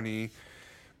 10, 20,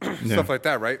 stuff like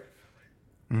that, right?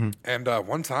 Mm-hmm. And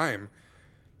one time,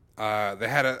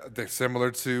 they're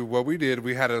similar to what we did.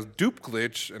 We had a dupe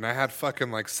glitch, and I had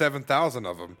fucking like 7,000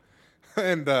 of them.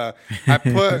 and I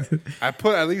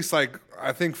put at least like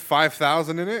I think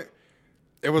 5,000 in it.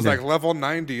 It was like level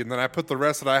 90, and then I put the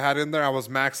rest that I had in there. I was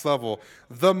max level.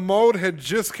 The mode had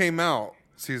just came out,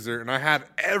 Caesar, and I had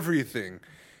everything.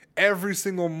 Every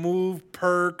single move,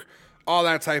 perk, all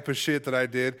that type of shit that I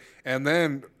did. And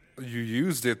then you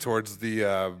used it towards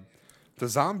the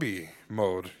zombie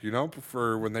mode, you know,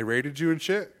 for when they raided you and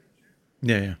shit.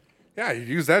 Yeah. Yeah, you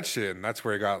use that shit, and that's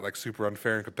where it got like super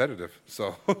unfair and competitive.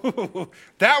 So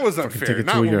that was unfair, take it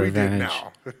not to what your we advantage.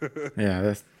 did now.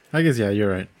 Yeah, I guess, yeah, you're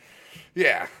right.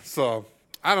 Yeah, so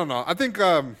I don't know. I think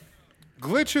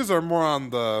glitches are more on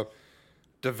the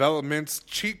developments,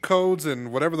 cheat codes,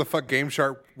 and whatever the fuck Game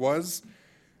Shark was.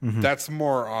 That's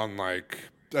more on like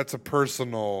that's a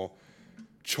personal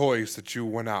choice that you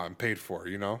went out and paid for,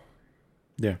 you know,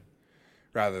 Yeah.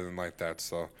 rather than like that.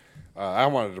 So I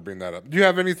wanted to bring that up. Do you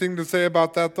have anything to say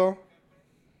about that though?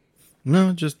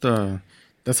 No, just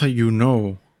that's how you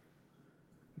know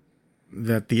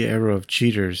that the era of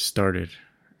cheaters started.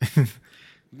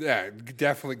 Yeah,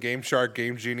 definitely Game Shark,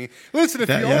 Game Genie. Listen, if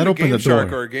That- you yeah, own that a opened Game the Shark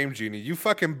door. or a Game Genie, you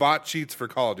fucking bought cheats for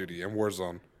Call of Duty and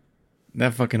Warzone.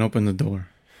 That fucking opened the door.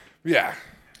 Yeah,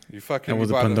 you fucking That was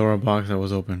you a bought Pandora box that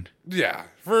was opened. Yeah,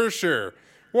 for sure.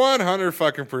 100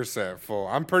 fucking % full.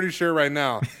 I'm pretty sure right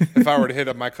now, if I were to hit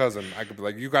up my cousin, I could be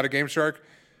like, "You got a Game Shark?"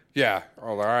 Yeah. Oh,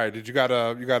 all right. Did you got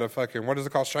a fucking what is it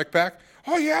called? Strike Pack?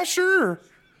 Oh yeah, sure.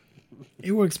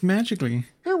 It works magically.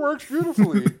 It works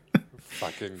beautifully.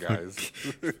 Fucking guys.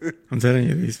 I'm telling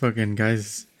you, these fucking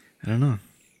guys, I don't know.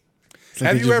 It's like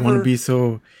Have they you just want ever- to be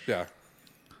so Yeah.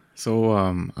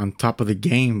 on top of the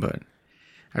game, but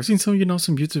I've seen some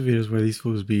YouTube videos where these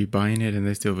fools be buying it and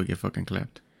they still would get fucking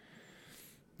clapped.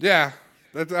 Yeah.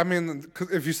 I mean,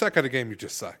 'cause if you suck at a game, you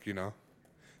just suck. You know.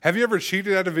 Have you ever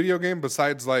cheated at a video game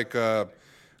besides like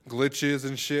glitches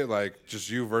and shit, like just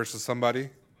you versus somebody?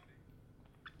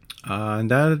 In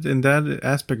that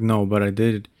aspect, no, but I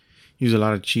did use a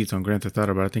lot of cheats on Grand Theft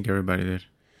Auto, but I think everybody did.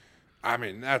 I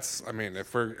mean,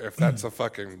 if that's a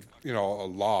fucking a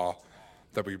law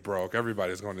that we broke,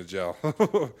 everybody's going to jail.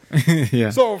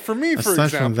 Yeah. So for me, for Aside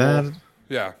example, from that,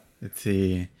 yeah, let's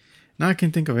see. Now I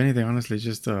can't think of anything, honestly.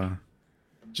 Just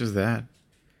that.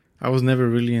 I was never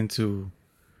really into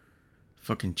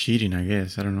fucking cheating, I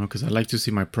guess. I don't know, because I like to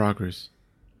see my progress.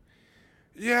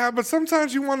 yeah, but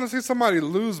sometimes you want to see somebody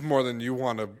lose more than you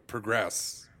want to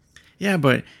progress. Yeah,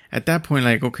 but at that point,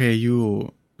 like, okay,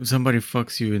 somebody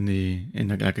fucks you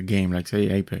in like a game, like say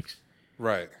Apex.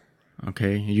 Right.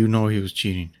 Okay, you know he was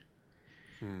cheating.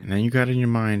 And then you got in your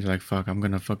mind, like, fuck, I'm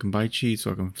gonna fucking buy cheats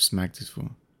so I can smack this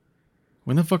fool.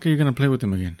 When the fuck are you gonna play with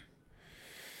him again?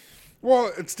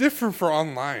 Well, it's different for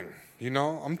online. You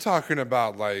know, I'm talking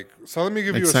about like. So let me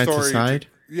give Like you a side to story. side?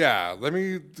 Yeah, let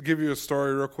me give you a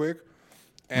story real quick,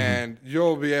 and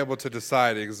you'll be able to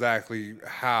decide exactly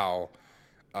how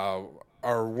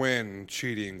or when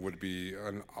cheating would be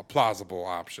a plausible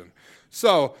option.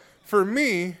 So for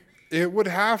me, it would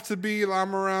have to be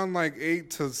I'm around like 8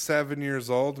 to 7 years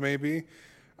old, maybe.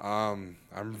 I'm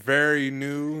very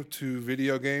new to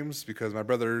video games because my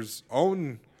brothers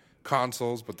own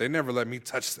consoles, but they never let me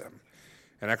touch them.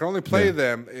 And I can only play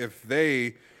them if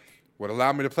they would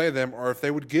allow me to play them or if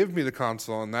they would give me the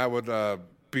console, and that would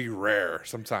be rare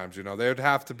sometimes, you know. They would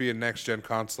have to be a next-gen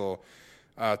console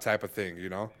type of thing, you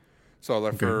know. So,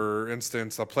 like, for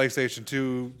instance, a PlayStation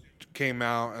 2 came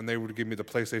out, and they would give me the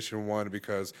PlayStation 1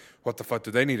 because what the fuck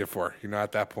do they need it for, you know,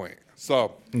 at that point.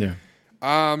 So, Yeah.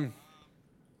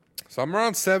 so I'm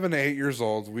around 7 to 8 years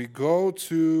old. We go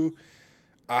to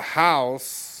a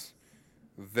house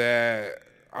that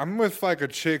I'm with like a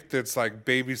chick that's like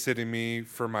babysitting me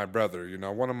for my brother. You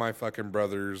know, one of my fucking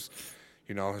brothers.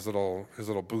 You know, his little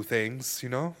boo things. You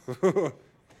know,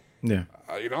 Yeah.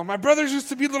 you know, my brothers used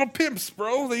to be little pimps,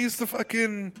 bro. They used to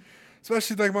fucking,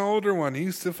 especially like my older one. He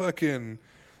used to fucking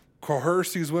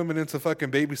coerce these women into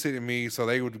fucking babysitting me so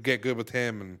they would get good with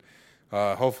him,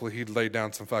 and hopefully he'd lay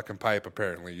down some fucking pipe.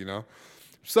 Apparently, you know,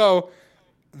 so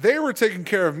they were taking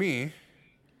care of me.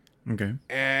 Okay.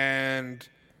 And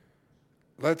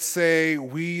let's say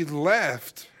we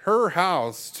left her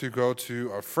house to go to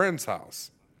a friend's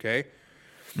house. Okay.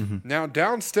 Now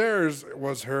downstairs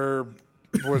was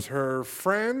her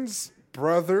friend's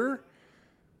brothers,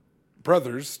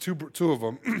 two of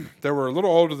them. They were a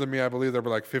little older than me, I believe. They were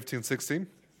like 15, 16.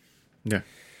 Yeah.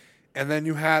 And then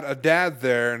you had a dad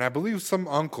there, and I believe some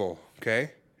uncle.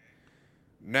 Okay.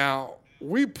 Now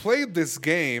we played this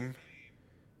game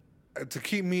to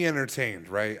keep me entertained,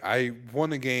 right? I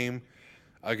won a game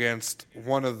against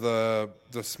one of the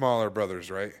smaller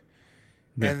brothers, right?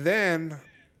 Yeah. And then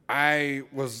I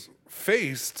was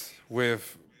faced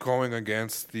with going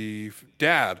against the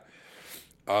dad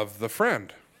of the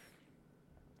friend.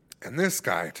 And this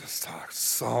guy just talks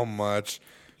so much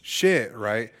shit,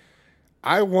 right?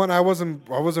 I won. I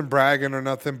wasn't bragging or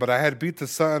nothing, but I had beat the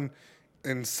son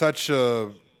in such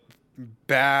a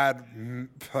bad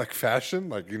like fashion,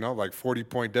 like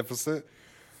 40-point deficit.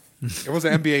 It was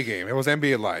an NBA game. It was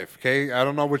NBA Live. Okay, I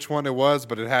don't know which one it was,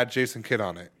 but it had Jason Kidd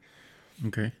on it.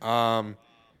 Okay.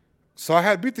 So I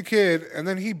had beat the kid, and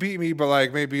then he beat me by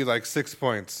maybe 6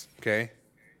 points. Okay.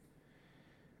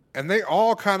 And they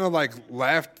all kind of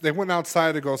left. They went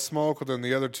outside to go smoke, and then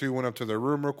the other two went up to their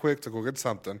room real quick to go get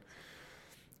something.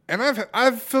 And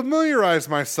I've familiarized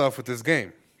myself with this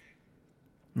game.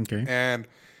 Okay. And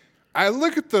I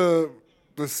look at the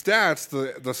stats,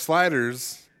 the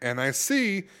sliders, and I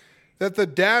see that the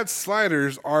dad's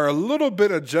sliders are a little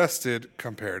bit adjusted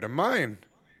compared to mine,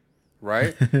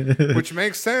 right? Which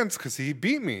makes sense because he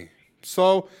beat me.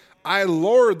 So I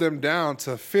lowered them down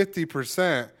to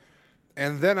 50%.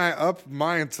 And then I upped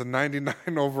mine to 99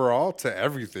 overall to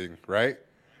everything, right?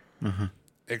 Uh-huh.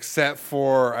 Except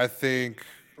for, I think,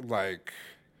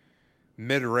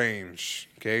 mid-range.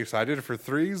 Okay, so I did it for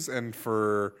 3s and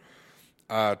for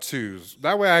 2s.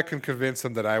 That way I can convince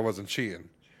him that I wasn't cheating.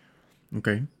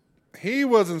 Okay. He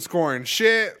wasn't scoring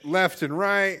shit left and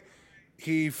right.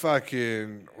 He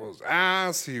fucking was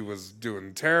ass. He was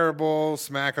doing terrible,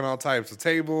 smacking all types of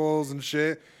tables and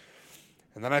shit.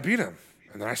 And then I beat him.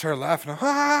 And then I started laughing.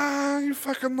 You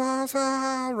fucking lost,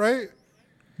 right?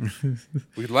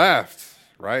 We left,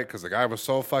 right? Because the guy was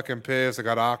so fucking pissed. It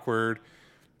got awkward.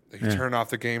 He turned off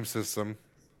the game system.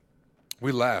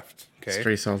 We left, okay?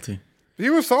 Straight salty. He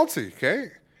was salty,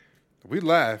 okay? We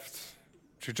left.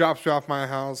 She drops me off my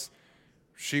house.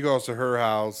 She goes to her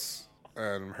house.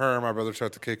 And her and my brother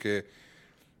start to kick it.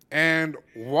 And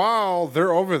while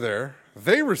they're over there,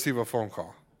 they receive a phone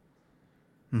call.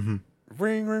 Mm-hmm.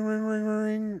 Ring, ring, ring, ring,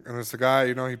 ring. And it's the guy,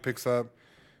 he picks up.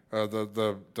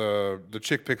 The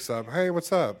chick picks up. Hey,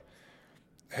 what's up?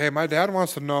 Hey, my dad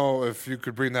wants to know if you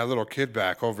could bring that little kid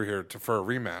back over here for a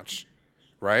rematch,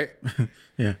 right?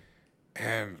 Yeah.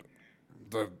 And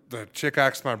the chick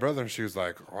asked my brother, and she was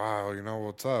like, wow,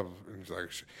 what's up? And he's like,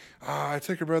 I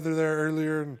took your brother there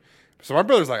earlier. And so my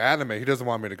brother's anime. He doesn't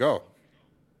want me to go.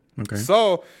 Okay.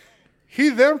 So he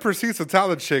then proceeds to tell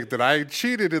the chick that I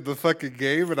cheated in the fucking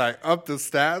game and I upped the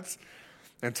stats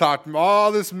and talked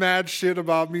all this mad shit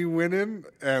about me winning.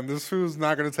 And this fool's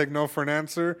not going to take no for an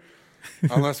answer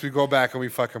unless we go back and we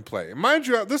fucking play. Mind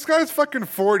you, this guy's fucking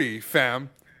 40, fam.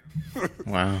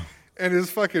 Wow. And is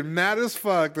fucking mad as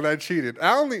fuck that I cheated.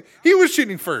 He was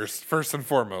cheating first and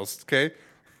foremost, okay?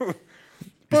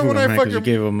 But when I you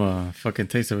gave him a fucking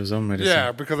taste of his own medicine.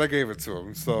 Yeah, because I gave it to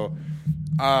him. So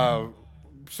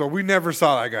we never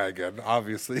saw that guy again,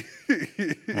 obviously.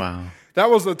 Wow. That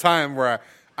was the time where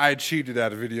I cheated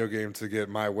at a video game to get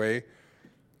my way.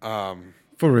 For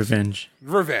revenge.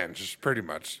 Revenge, pretty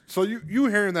much. So you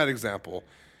hearing that example,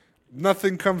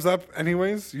 nothing comes up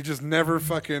anyways? You just never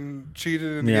fucking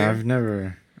cheated in the game? I've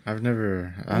never I've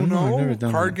never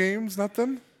done card that. games,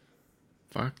 nothing?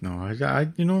 Fuck no. I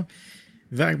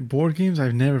that board games,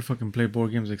 I've never fucking played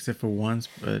board games except for once,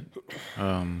 but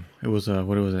it was what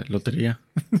was it? Loteria.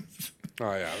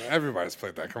 Oh yeah, everybody's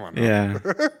played that. Come on. Now. Yeah.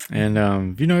 And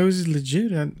it was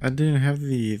legit. I didn't have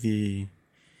the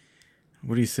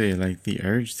what do you say? Like the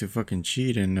urge to fucking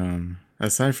cheat, and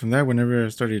aside from that, whenever I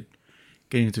started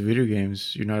getting into video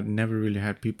games, I never really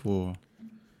had people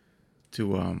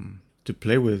to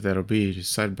play with that'll be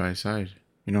just side by side.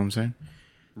 You know what I'm saying?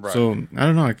 Right. So I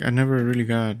don't know. I never really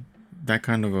got that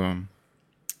kind of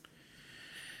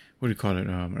what do you call it?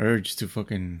 Urge to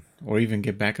fucking or even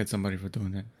get back at somebody for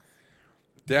doing that.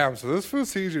 Damn. So this fool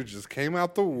Caesar just came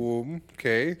out the womb,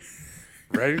 okay,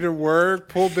 ready to work,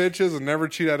 pull bitches, and never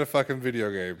cheat at a fucking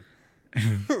video game.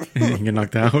 And get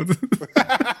knocked out.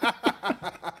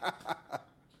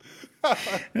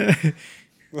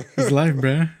 It's life,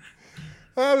 bruh.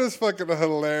 That is fucking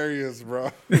hilarious, bro.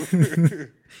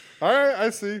 All right, I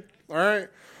see. All right.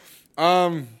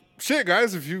 Shit,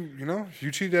 guys, if you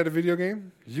cheated at a video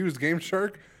game, used Game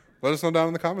Shark, let us know down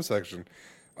in the comment section.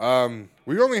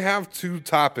 We only have 2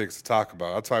 topics to talk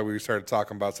about. That's why we started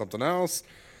talking about something else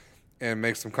and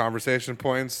make some conversation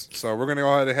points. So we're going to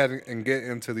go ahead and get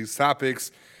into these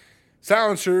topics.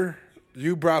 Silencer,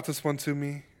 you brought this one to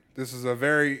me. This is a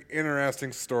very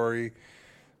interesting story,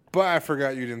 but I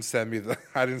forgot you didn't send me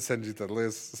I didn't send you the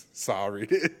list, so I'll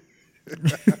read it.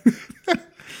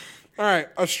 All right.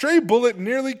 A stray bullet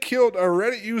nearly killed a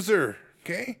Reddit user.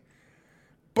 Okay.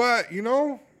 But, he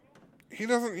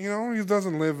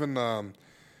doesn't live in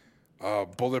a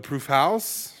bulletproof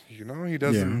house. He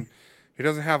doesn't He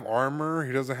doesn't have armor.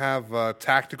 He doesn't have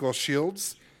tactical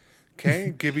shields.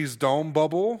 Okay, Gibby's dome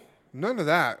bubble. None of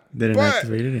that. Didn't But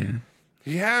activate it. Yeah.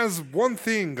 he has one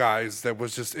thing, guys, that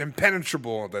was just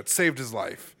impenetrable that saved his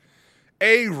life.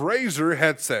 A Razer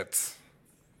headset.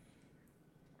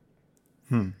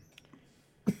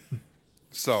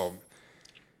 So,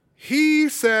 he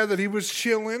said that he was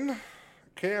chilling.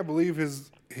 Okay, I believe his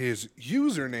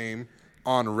username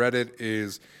on Reddit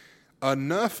is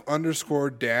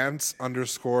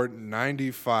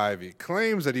enough_dance_95. He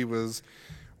claims that he was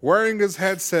wearing his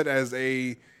headset as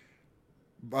a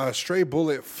stray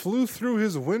bullet flew through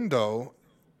his window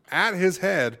at his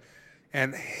head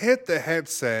and hit the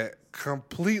headset,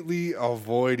 completely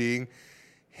avoiding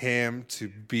him to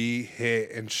be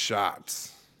hit and shot.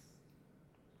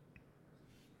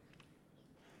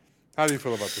 How do you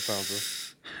feel about this, Sandra?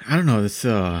 I don't know. This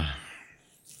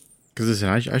because listen,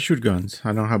 I shoot guns.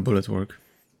 I know how bullets work.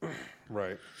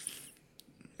 Right.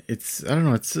 I don't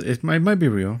know. It might be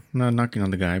real. I'm not knocking on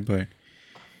the guy, but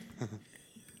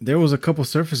there was a couple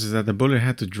surfaces that the bullet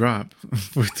had to drop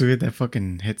to hit that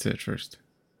fucking headset first.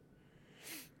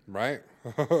 Right.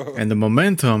 And the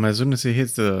momentum, as soon as it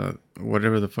hits the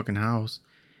whatever the fucking house,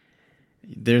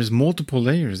 there's multiple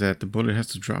layers that the bullet has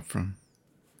to drop from.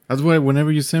 That's why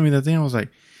whenever you sent me that thing, I was like,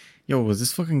 "Yo, was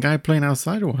this fucking guy playing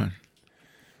outside or what?"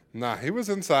 Nah, he was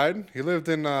inside. He lived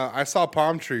in. I saw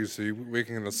palm trees, so we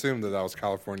can assume that was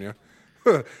California.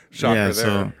 Shocker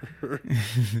there.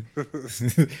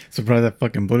 Surprised that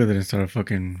fucking bullet didn't start a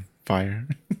fucking fire.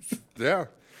 Yeah.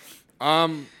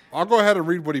 I'll go ahead and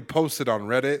read what he posted on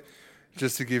Reddit,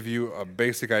 just to give you a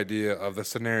basic idea of the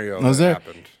scenario that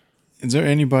happened. Is there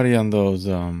anybody on those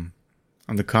on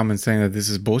the comments saying that this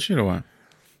is bullshit or what?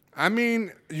 I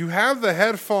mean, you have the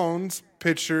headphones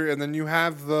picture, and then you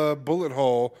have the bullet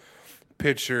hole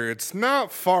picture. It's not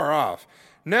far off.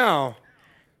 Now,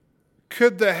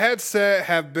 could the headset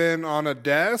have been on a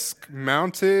desk,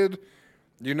 mounted,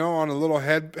 on a little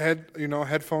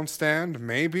headphone stand,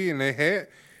 maybe, and they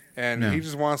hit, and he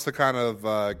just wants to kind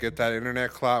of get that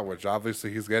internet clout, which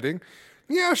obviously he's getting.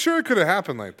 Yeah, sure, it could have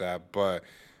happened like that, but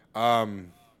I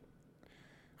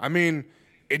mean,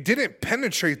 it didn't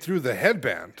penetrate through the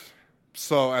headband.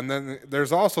 So, and then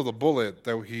there's also the bullet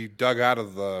that he dug out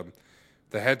of the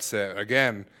headset.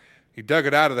 Again, he dug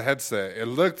it out of the headset. It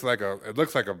looks like a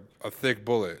thick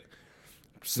bullet.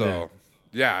 So,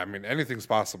 yeah, I mean, anything's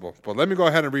possible. But let me go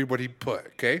ahead and read what he put,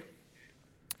 okay?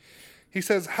 He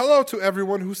says, "Hello to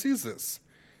everyone who sees this.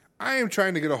 I am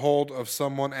trying to get a hold of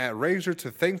someone at Razer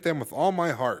to thank them with all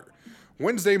my heart.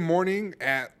 Wednesday morning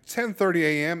at 10:30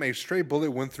 a.m., a stray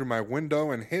bullet went through my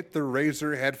window and hit the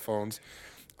Razer headphones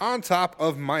on top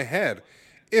of my head.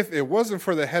 If it wasn't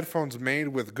for the headphones made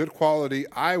with good quality,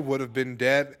 I would have been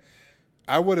dead.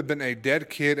 I would have been a dead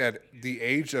kid at the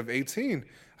age of 18.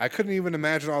 I couldn't even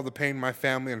imagine all the pain my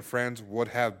family and friends would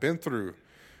have been through."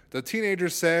 The teenager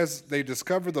says they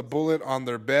discovered the bullet on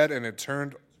their bed and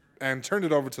turned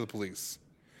it over to the police.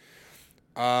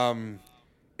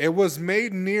 It was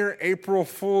made near April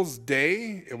Fool's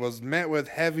Day. It was met with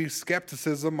heavy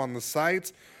skepticism on the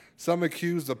site. Some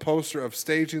accused the poster of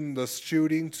staging the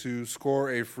shooting to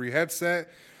score a free headset.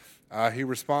 He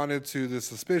responded to the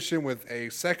suspicion with a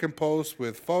second post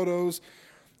with photos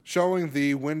showing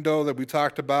the window that we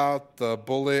talked about, the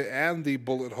bullet, and the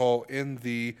bullet hole in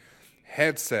the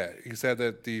headset. He said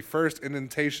that the first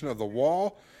indentation of the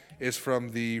wall is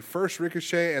from the first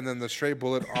ricochet and then the stray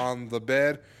bullet on the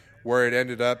bed where it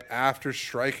ended up after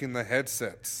striking the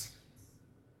headsets.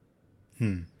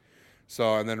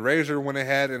 So, and then Razer went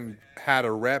ahead and had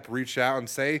a rep reach out and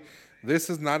say, "This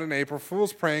is not an April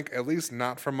Fool's prank, at least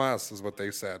not from us," is what they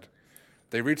said.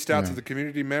 They reached out to the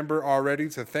community member already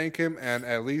to thank him and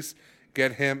at least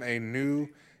get him a new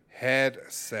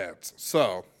headset.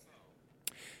 So,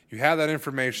 you have that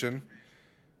information.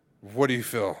 What do you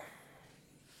feel?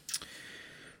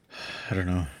 I don't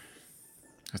know.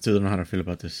 I still don't know how to feel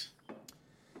about this.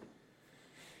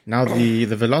 Now, the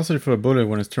velocity for a bullet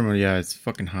when it's terminal, it's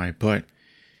fucking high. But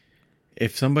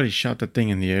if somebody shot the thing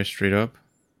in the air straight up,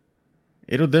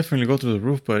 it'll definitely go through the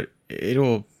roof, but I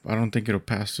don't think it'll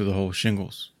pass through the whole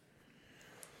shingles.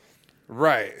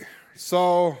 Right.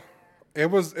 So, it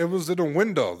was in a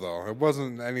window, though. It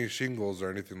wasn't any shingles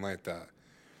or anything like that.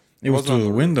 It was through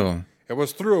the window. It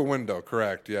was through a window,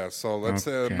 correct, yeah. So, let's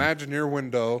imagine your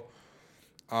window.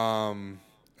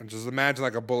 And just imagine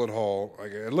like a bullet hole.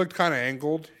 Like it looked kind of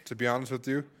angled, to be honest with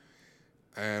you,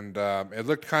 and it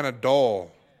looked kind of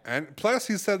dull. And plus,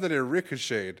 he said that it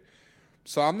ricocheted.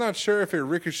 So I'm not sure if it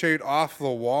ricocheted off the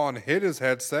wall and hit his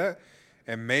headset,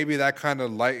 and maybe that kind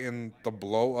of lightened the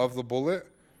blow of the bullet.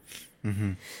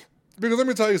 Because let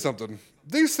me tell you something.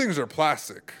 These things are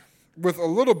plastic with a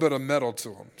little bit of metal to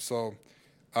them. So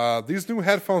these new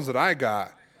headphones that I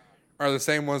got are the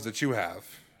same ones that you have.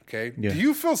 Okay. Yeah. Do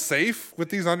you feel safe with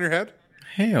these on your head?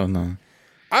 Hell no.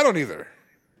 I don't either.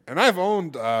 And I've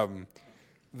owned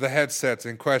the headsets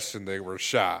in question. They were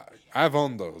shot. I've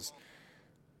owned those.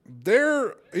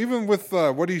 They're, even with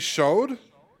what he showed,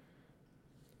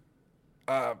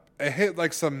 it hit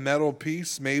like some metal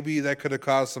piece. Maybe that could have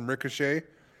caused some ricochet.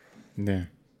 Yeah.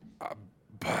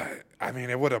 But, I mean,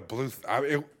 it would have blew.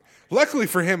 Luckily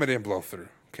for him, it didn't blow through.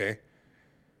 Okay.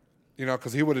 You know,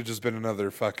 because he would have just been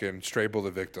another fucking stray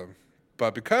bullet victim.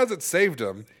 But because it saved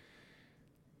him,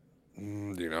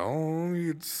 you know,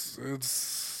 it's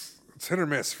hit or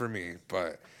miss for me.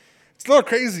 But it's a little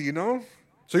crazy, you know?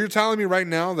 So you're telling me right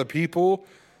now that people,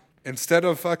 instead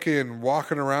of fucking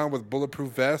walking around with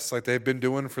bulletproof vests like they've been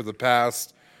doing for the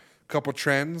past couple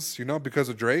trends, you know, because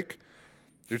of Drake,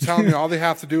 you're telling me all they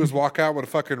have to do is walk out with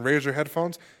fucking Razer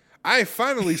headphones? I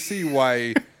finally see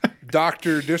why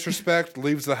Dr. Disrespect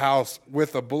leaves the house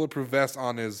with a bulletproof vest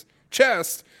on his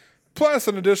chest, plus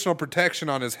an additional protection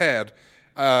on his head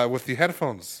with the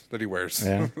headphones that he wears.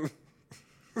 Yeah.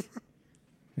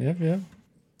 Yep.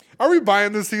 Are we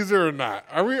buying this, Caesar, or not?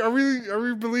 Are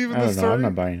we believing I this don't know. story? I'm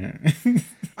not buying it.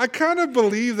 I kind of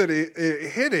believe that it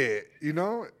hit it, you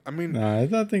know? I mean, No, I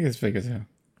think it's fake as hell.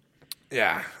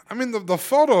 yeah. I mean, the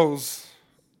photos,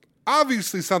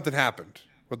 obviously something happened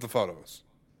with the photos.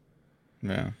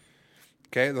 Yeah.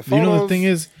 Okay, the photos. You know the thing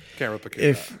is, can't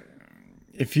replicate that.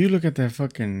 if you look at that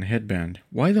fucking headband,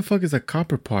 why the fuck is the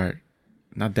copper part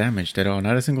not damaged at all?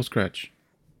 Not a single scratch.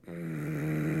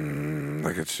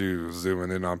 Look at you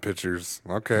zooming in on pictures.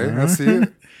 Okay, I see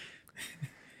it.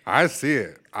 I see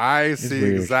it. I see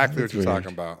weird. exactly It's what you're weird.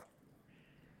 talking about.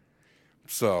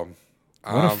 So,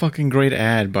 What a fucking great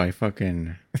ad by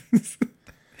fucking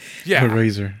yeah,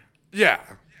 Razer. yeah.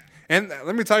 And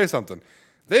let me tell you something.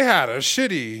 They had a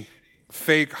shitty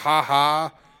fake haha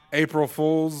April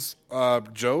Fool's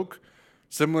joke,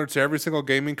 similar to every single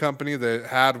gaming company that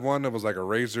had one. It was like a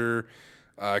Razer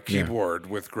keyboard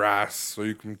with grass, so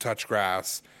you can touch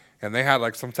grass. And they had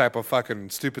like some type of fucking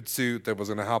stupid suit that was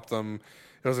going to help them.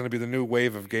 It was going to be the new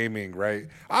wave of gaming, right?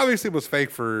 Obviously, it was fake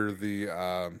for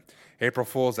the April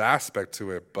Fool's aspect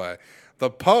to it, but the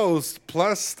post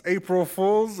plus April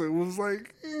Fool's, it was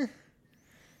like,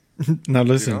 Now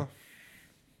listen, you know?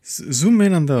 zoom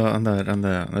in on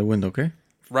the window, okay?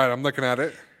 Right, I'm looking at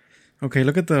it. Okay,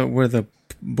 look at where the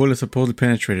bullet supposedly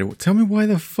penetrated. Tell me why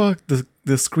the fuck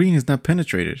the screen is not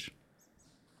penetrated.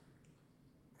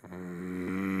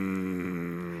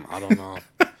 I don't know.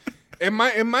 it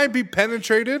might be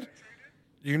penetrated.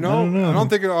 You know, don't know. I don't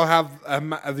think it'll have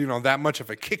that much of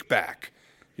a kickback.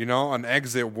 You know, an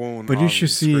exit wound. But on you should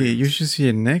screens. see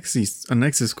a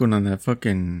Nexus screen on that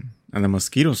fucking on the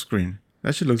mosquito screen.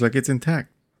 That shit looks like it's intact.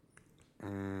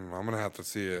 I'm gonna have to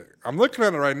see it. I'm looking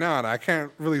at it right now, and I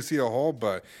can't really see a hole,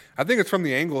 but I think it's from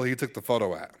the angle he took the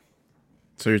photo at.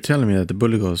 So you're telling me that the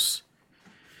bullet goes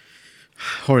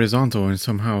horizontal and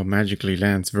somehow magically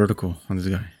lands vertical on this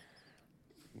guy?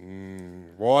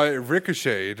 Well, it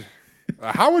ricocheted.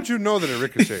 How would you know that it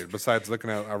ricocheted besides looking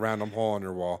at a random hole on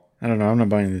your wall? I don't know. I'm not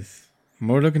buying this.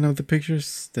 More looking at the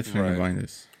pictures, definitely not Right. buying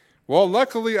this. Well,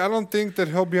 luckily, I don't think that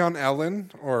he'll be on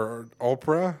Ellen or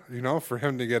Oprah, you know, for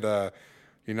him to get a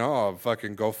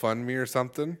fucking GoFundMe or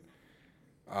something.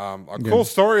 A cool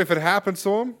story if it happens to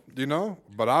him, you know,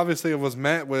 but obviously it was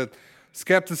met with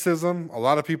skepticism. A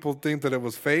lot of people think that it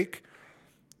was fake,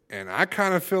 and I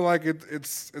kind of feel like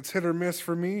it's hit or miss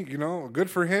for me, you know. Good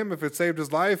for him if it saved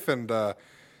his life, and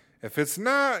if it's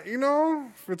not, you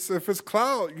know, if it's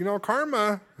clout, you know,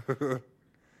 karma.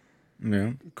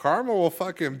 Yeah. Karma will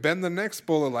fucking bend the next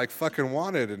bullet like fucking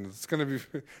wanted, and it's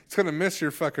gonna miss your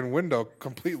fucking window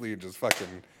completely and just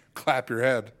fucking clap your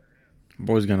head.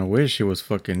 Boy's gonna wish he was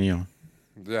fucking Neo.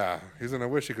 Yeah, he's gonna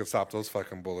wish he could stop those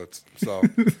fucking bullets. So,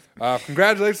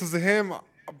 congratulations to him.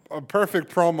 A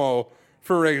perfect promo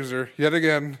for Razer yet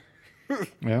again.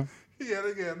 Yeah. Yet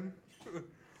again.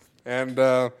 And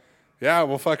yeah,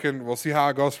 we'll see how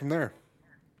it goes from there.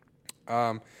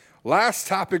 Last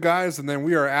topic, guys, and then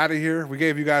we are out of here. We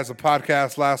gave you guys a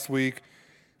podcast last week,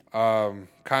 kind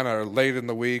of late in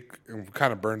the week, and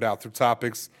kind of burned out through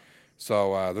topics.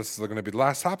 So this is going to be the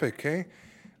last topic, okay?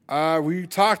 We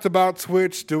talked about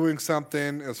Twitch doing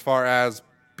something as far as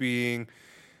being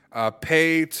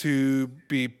pay to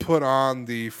be put on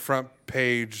the front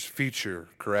page feature,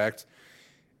 correct?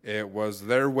 It was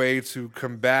their way to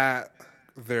combat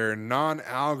their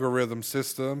non-algorithm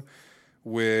system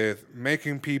with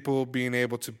making people being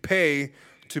able to pay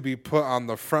to be put on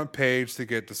the front page to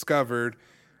get discovered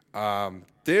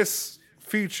This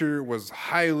feature was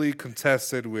highly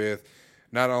contested with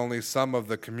not only some of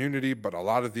the community, but a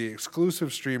lot of the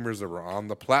exclusive streamers that were on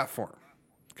the platform.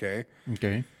 Okay.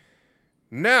 Okay.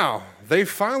 Now, they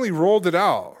finally rolled it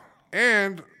out,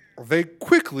 and they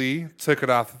quickly took it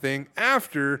off the thing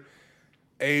after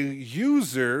a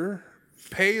user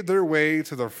paid their way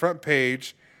to the front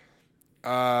page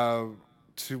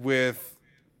with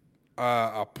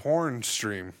a porn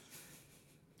stream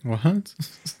What?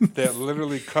 that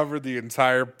literally covered the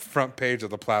entire front page of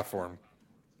the platform.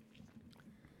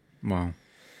 Wow.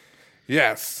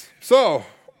 Yes. So,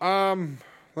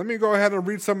 let me go ahead and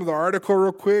read some of the article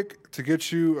real quick to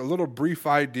get you a little brief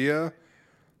idea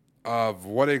of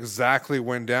what exactly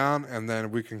went down, and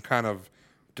then we can kind of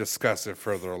discuss it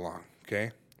further along,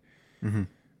 okay?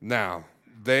 Now,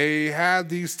 they had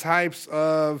these types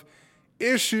of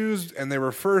issues, and they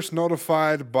were first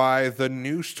notified by the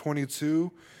News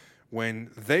 22 when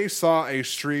they saw a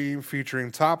stream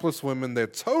featuring topless women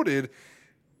that toted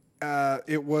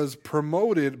it was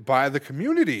promoted by the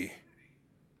community.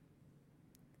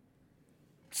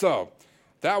 So,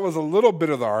 that was a little bit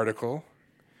of the article.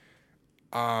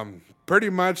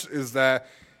 Pretty much is that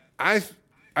I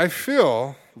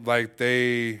feel like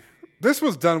this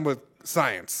was done with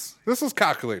science. This was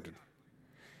calculated.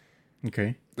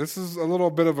 Okay. This is a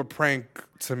little bit of a prank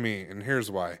to me, and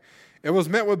here's why. It was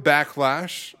met with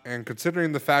backlash, and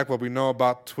considering the fact what we know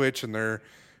about Twitch and their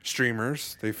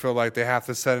streamers, they feel like they have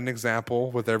to set an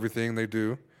example with everything they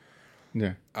do.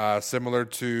 Yeah. Similar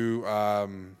to,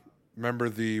 remember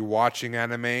the watching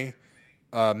anime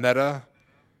meta?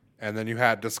 And then you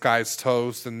had Disguised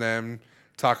Toast and them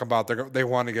talk about they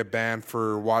want to get banned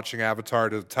for watching Avatar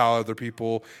to tell other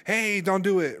people, hey, don't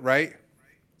do it, right?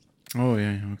 Oh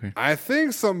yeah. Okay. I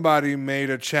think somebody made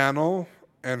a channel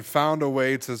and found a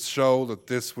way to show that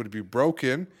this would be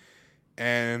broken,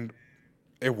 and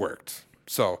it worked.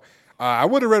 So I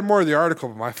would have read more of the article,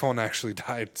 but my phone actually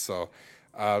died. So,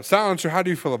 Silencer, how do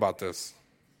you feel about this?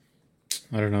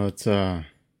 I don't know. It's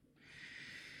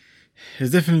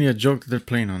definitely a joke that they're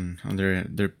playing on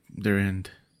their end.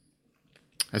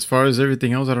 As far as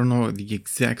everything else, I don't know the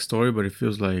exact story, but it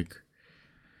feels like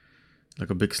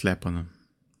a big slap on them.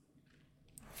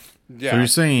 Yeah. So you're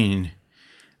saying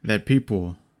that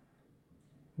people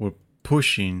were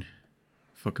pushing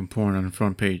fucking porn on the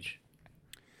front page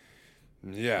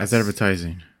Yes. as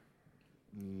advertising?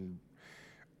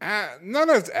 Not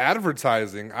as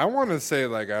advertising. I want to say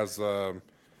like as a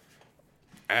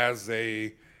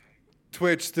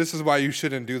Twitch, this is why you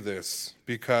shouldn't do this.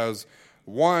 Because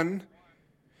one,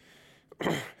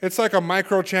 it's like a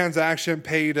microtransaction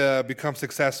pay to become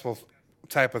successful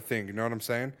type of thing. You know what I'm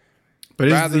saying? But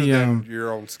Rather it's than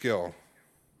your own skill.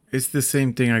 it's the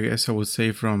same thing, I guess I would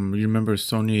say. From, you remember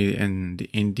Sony and the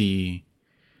indie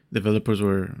developers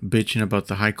were bitching about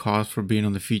the high cost for being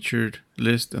on the featured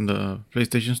list in the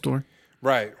PlayStation Store.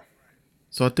 Right.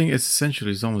 So I think it's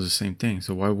almost the same thing.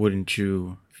 So why wouldn't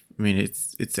you? I mean,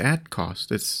 it's ad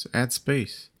cost, it's ad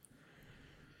space.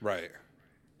 Right.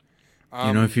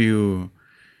 If you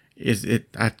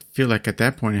I feel like at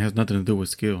that point it has nothing to do with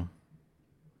skill.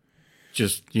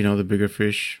 Just the bigger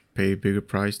fish pay a bigger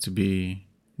price to be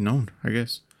known, I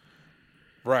guess.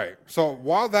 Right. So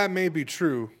while that may be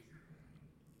true,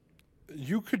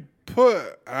 you could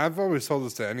put, I've always told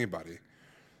this to anybody,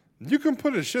 you can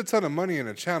put a shit ton of money in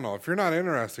a channel. If you're not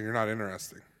interesting, you're not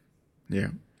interesting. Yeah.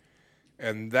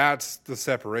 And that's the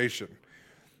separation.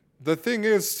 The thing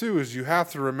is, too, is you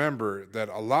have to remember that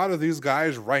a lot of these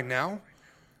guys right now,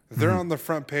 they're on the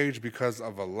front page because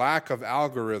of a lack of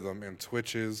algorithm in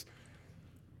Twitch's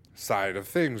side of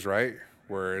things, right?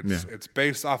 Where it's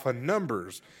based off of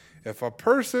numbers. If a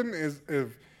person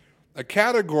if a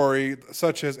category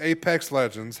such as Apex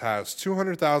Legends has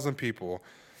 200,000 people,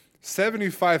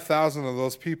 75,000 of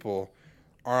those people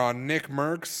are on Nick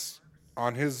Merckx,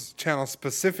 on his channel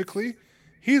specifically,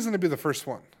 he's going to be the first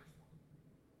one.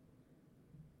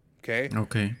 Okay?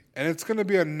 Okay. And it's going to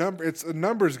be it's a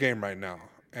numbers game right now.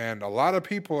 And a lot of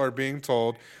people are being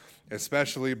told,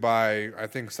 especially by, I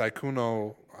think,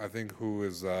 Saikuno, who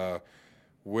is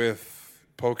with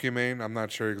Pokimane. I'm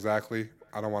not sure exactly.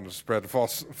 I don't want to spread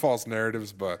false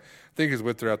narratives, but I think he's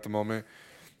with her at the moment.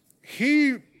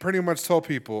 He pretty much told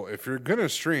people, if you're going to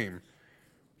stream,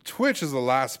 Twitch is the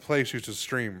last place you should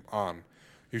stream on.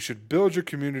 You should build your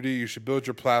community. You should build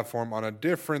your platform on a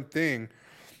different thing,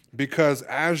 because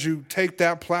as you take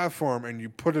that platform and you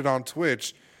put it on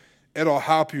Twitch, it'll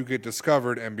help you get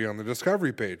discovered and be on the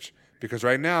discovery page. Because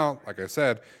right now, like I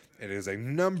said, it is a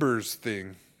numbers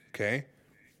thing, okay?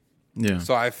 Yeah.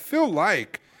 So I feel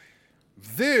like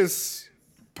this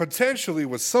potentially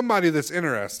with somebody that's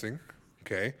interesting,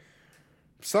 okay,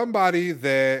 somebody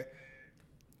that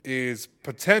is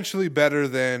potentially better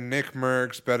than Nick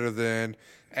Merckx, better than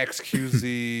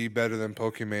XQZ, better than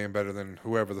Pokimane, better than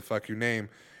whoever the fuck you name,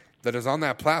 that is on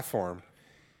that platform,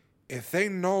 if they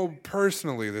know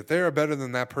personally that they are better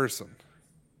than that person,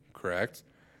 correct,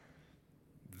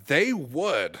 they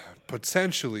would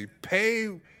potentially pay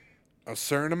a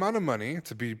certain amount of money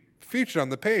to be featured on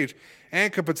the page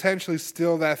and could potentially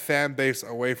steal that fan base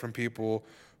away from people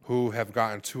who have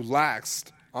gotten too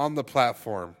laxed on the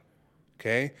platform.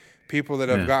 Okay? People that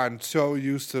have gotten so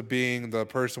used to being the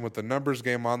person with the numbers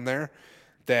game on there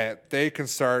that they can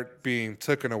start being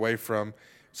taken away from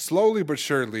slowly but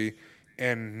surely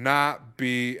and not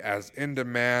be as in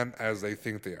demand as they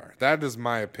think they are. That is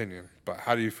my opinion. But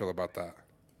how do you feel about that?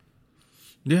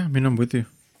 Yeah, I mean, I'm with you.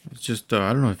 It's just,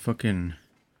 I don't know, it's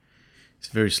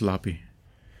very sloppy.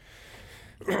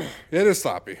 It is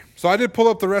sloppy. So I did pull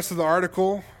up the rest of the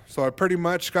article. So I pretty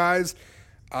much, guys,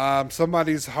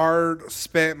 somebody's hard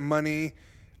spent money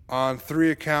on 3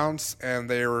 accounts, and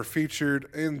they were featured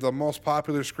in the most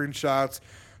popular screenshots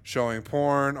showing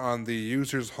porn on the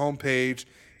user's homepage,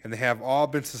 and they have all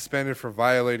been suspended for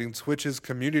violating Twitch's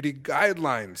community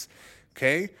guidelines.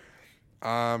 Okay?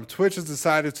 Twitch has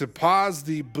decided to pause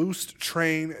the boost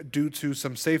train due to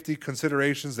some safety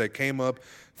considerations that came up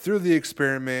through the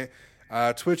experiment.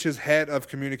 Twitch's head of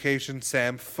communication,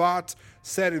 Sam Fott,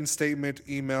 said in statement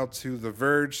emailed to The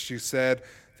Verge, she said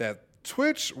that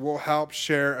Twitch will help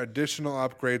share additional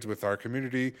upgrades with our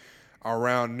community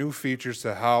around new features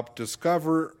to help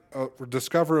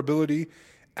discoverability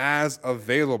as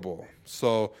available.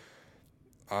 So,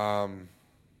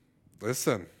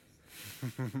 listen.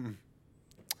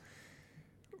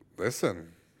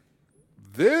 Listen.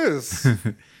 This,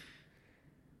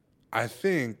 I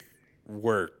think,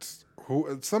 worked.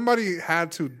 Somebody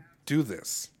had to do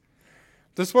this.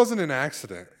 This wasn't an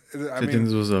accident. I think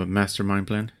this was a mastermind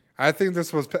plan? I think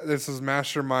this was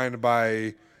masterminded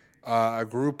by a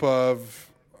group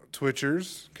of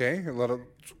Twitchers, okay?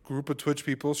 Group of Twitch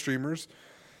people, streamers,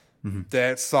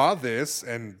 that saw this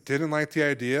and didn't like the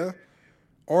idea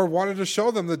or wanted to show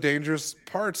them the dangerous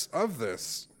parts of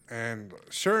this. And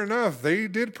sure enough, they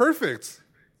did perfect.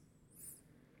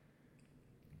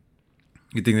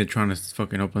 You think they're trying to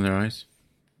fucking open their eyes?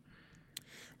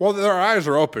 Well, their eyes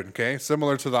are open, okay?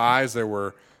 Similar to the eyes that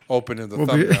were open in the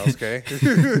thumbnails, okay?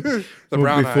 The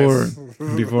brown eyes.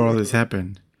 Before all this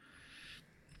happened.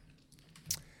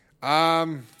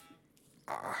 I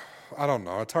don't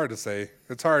know. It's hard to say.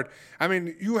 It's hard. I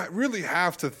mean, you really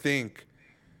have to think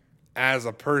as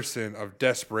a person of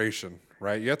desperation,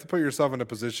 right? You have to put yourself in a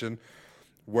position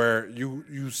where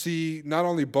you see not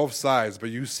only both sides, but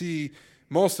you see,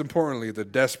 most importantly, the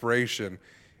desperation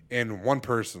in one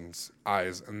person's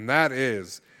eyes, and that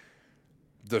is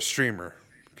the streamer,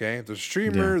 okay? The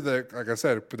streamer that, like I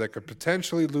said, that could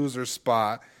potentially lose their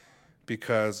spot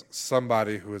because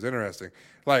somebody who is interesting.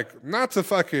 Like, not to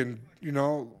fucking,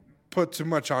 put too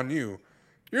much on you.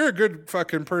 You're a good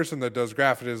fucking person that does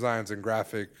graphic designs and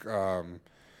graphic,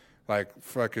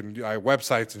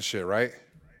 websites and shit, right?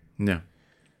 Yeah.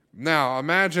 Now,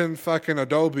 imagine fucking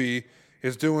Adobe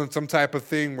is doing some type of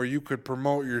thing where you could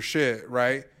promote your shit,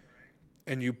 right?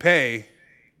 And you pay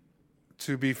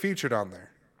to be featured on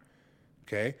there,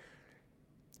 okay?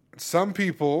 Some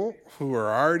people who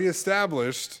are already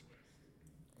established,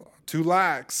 too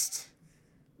laxed,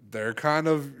 they're kind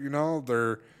of,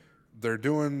 they're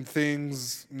doing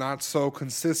things not so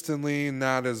consistently,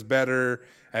 not as better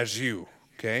as you,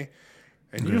 okay?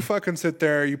 And you fucking sit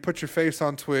there, you put your face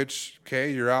on Twitch,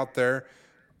 okay? You're out there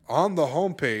on the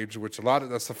homepage, which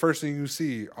that's the first thing you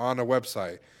see on a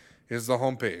website is the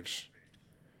homepage.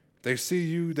 They see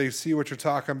you, they see what you're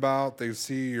talking about, they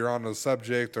see you're on a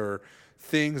subject or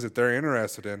things that they're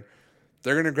interested in.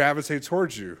 They're going to gravitate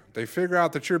towards you. They figure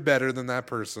out that you're better than that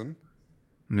person.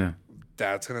 Yeah.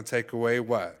 That's going to take away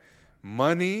what?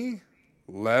 Money,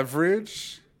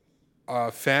 leverage,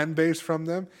 fan base from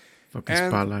them. Fucking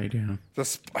spotlight, yeah.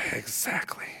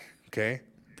 Exactly. Okay.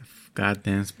 The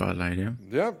goddamn spotlight, yeah.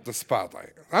 Yep, the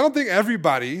spotlight. I don't think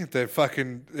everybody that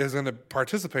fucking is going to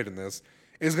participate in this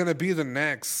is going to be the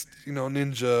next,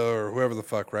 ninja or whoever the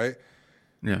fuck, right?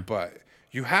 Yeah. But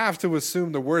you have to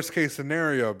assume the worst case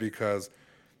scenario because,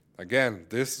 again,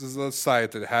 this is a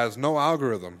site that has no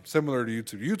algorithm, similar to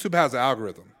YouTube. YouTube has an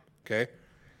algorithm, okay?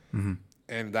 Mm-hmm.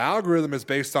 And the algorithm is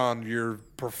based on your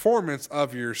performance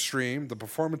of your stream, the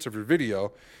performance of your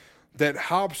video, that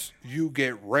helps you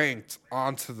get ranked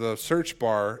onto the search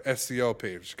bar SEO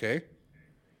page, okay?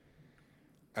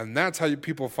 And that's how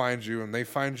people find you, and they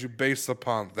find you based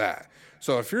upon that.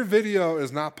 So if your video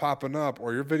is not popping up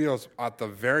or your video's at the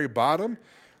very bottom,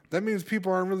 that means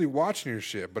people aren't really watching your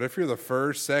shit. But if you're the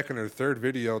first, second, or third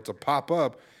video to pop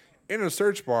up in a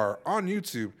search bar on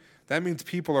YouTube, that means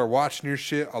people are watching your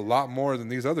shit a lot more than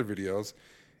these other videos.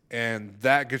 And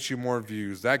that gets you more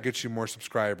views. That gets you more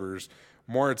subscribers,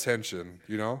 more attention,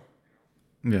 you know?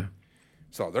 Yeah.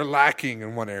 So they're lacking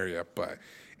in one area. But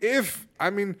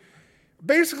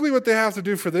basically what they have to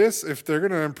do for this, if they're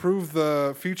going to improve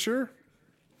the feature,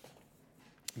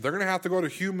 they're going to have to go to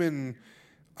human,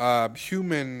 well,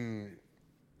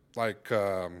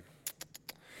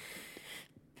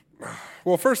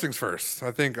 first things first.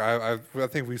 I think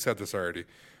we said this already.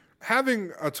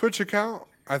 Having a Twitch account,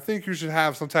 I think you should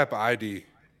have some type of ID.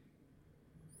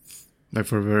 Like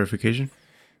for verification?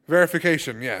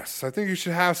 Verification, yes. I think you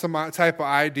should have some type of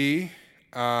ID.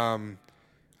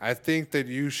 I think that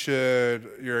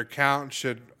your account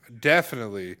should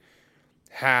definitely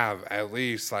have at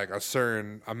least like a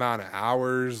certain amount of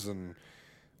hours and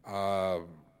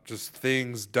just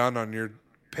things done on your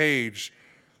page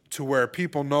to where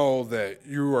people know that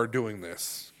you are doing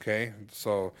this, okay?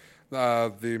 So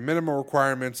the minimum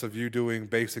requirements of you doing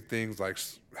basic things like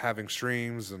having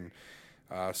streams and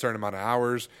a certain amount of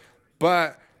hours.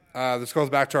 But this goes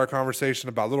back to our conversation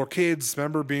about little kids,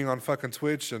 remember, being on fucking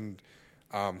Twitch and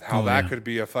how that could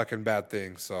be a fucking bad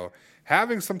thing. So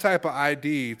having some type of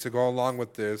ID to go along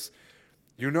with this,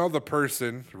 you know the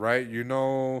person, right? You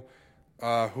know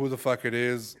who the fuck it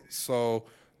is. So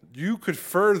you could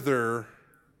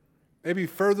maybe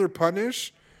further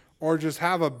punish or just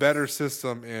have a better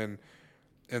system in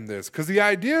this. Because the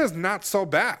idea is not so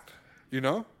bad, you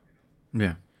know?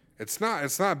 Yeah. It's not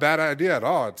a bad idea at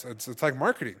all. It's like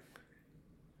marketing.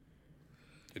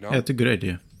 You know? Yeah, it's a good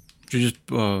idea. You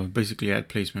just basically ad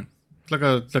placement. It's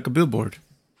like a billboard.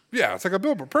 Yeah, it's like a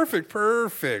billboard. Perfect.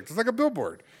 It's like a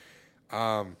billboard.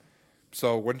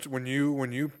 So when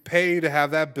you pay to have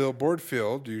that billboard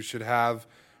filled, you should have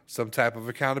some type of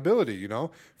accountability, you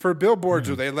know? For billboards,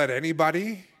 do they let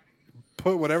anybody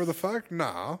put whatever the fuck?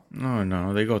 No.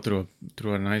 No. They go through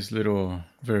a nice little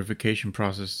verification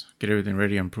process, get everything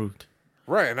ready and approved.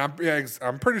 Right, and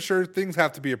I'm pretty sure things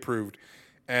have to be approved,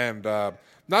 and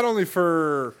not only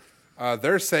for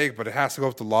their sake, but it has to go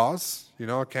with the laws. You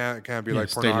know, it can't be like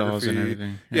state pornography laws and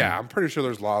everything. Yeah, I'm pretty sure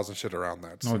there's laws and shit around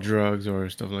that. No drugs or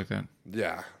stuff like that.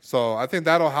 Yeah, so I think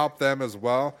that'll help them as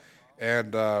well.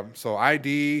 And so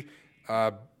ID,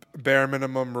 bare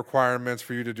minimum requirements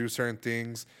for you to do certain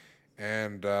things,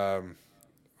 and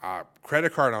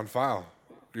credit card on file.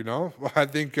 You know, I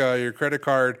think your credit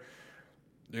card,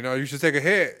 you know, you should take a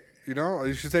hit. You know,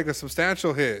 you should take a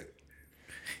substantial hit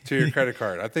to your credit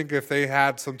card. I think if they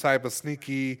had some type of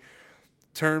sneaky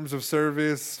terms of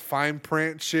service, fine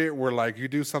print shit where like you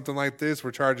do something like this,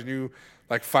 we're charging you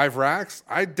like 5 racks.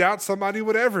 I doubt somebody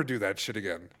would ever do that shit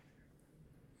again.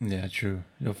 Yeah, true.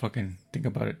 You'll fucking think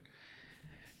about it.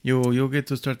 You'll get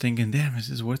to start thinking, damn, is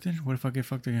this worth it? What if I get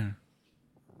fucked again?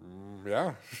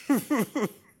 Yeah.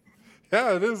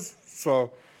 Yeah, it is.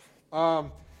 So,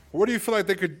 what do you feel like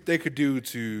they could do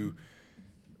to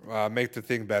make the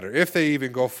thing better if they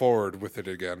even go forward with it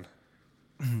again?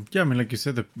 Yeah, I mean, like you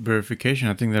said, the verification,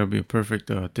 I think that'll be a perfect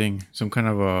thing. Some kind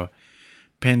of a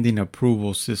pending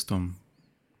approval system.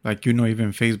 Like, you know,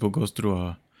 even Facebook goes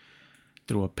through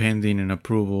a pending and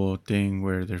approval thing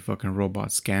where they're fucking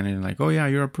robots scanning like, oh yeah,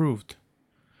 you're approved.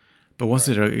 But once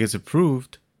it gets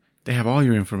approved, they have all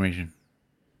your information.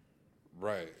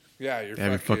 Right. Yeah, they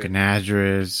have your fucking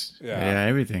address. Yeah,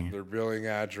 everything. Their billing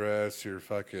address, your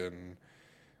fucking...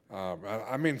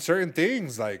 I mean, certain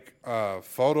things like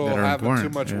photo having too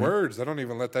much words, they don't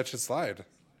even let that shit slide.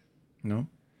 No.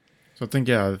 So I think,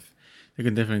 yeah, they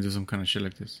can definitely do some kind of shit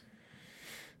like this.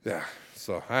 Yeah,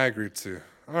 so I agree too.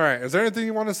 All right, is there anything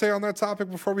you want to say on that topic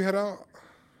before we head out?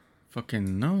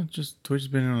 Fucking no, just Twitch's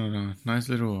been on a nice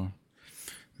little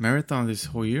marathon this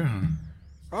whole year, huh?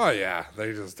 Oh yeah,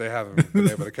 they haven't been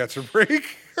able to catch a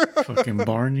break. Fucking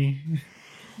Barney.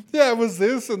 Yeah, it was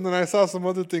this, and then I saw some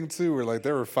other thing too, where like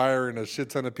they were firing a shit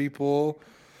ton of people,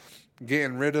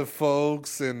 getting rid of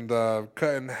folks, and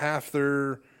cutting half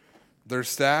their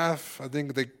staff. I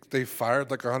think they fired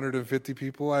like 150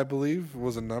 people, I believe,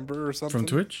 was a number or something. From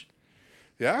Twitch?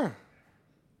 Yeah.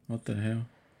 What the hell?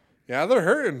 Yeah, they're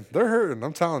hurting.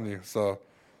 I'm telling you. So,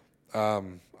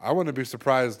 I wouldn't be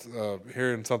surprised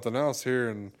hearing something else here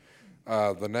in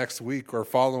the next week or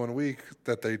following week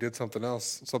that they did something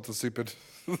else, something stupid.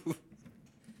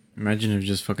 Imagine if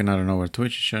just fucking out of nowhere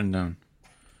Twitch is shutting down.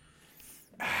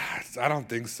 I don't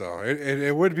think so.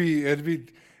 It would be it'd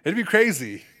be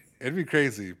crazy. It'd be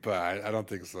crazy, but I don't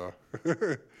think so.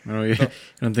 I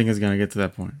don't think it's gonna get to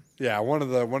that point. Yeah, one of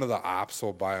the ops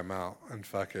will buy them out and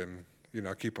fucking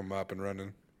keep them up and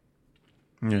running.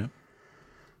 Yeah.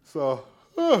 So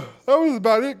that was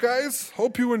about it, guys.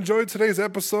 Hope you enjoyed today's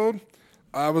episode.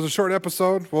 It was a short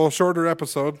episode, shorter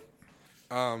episode.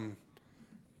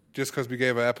 Just because we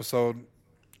gave an episode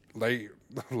late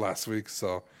last week.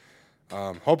 So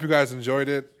hope you guys enjoyed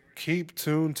it. Keep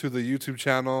tuned to the YouTube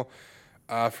channel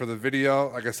for the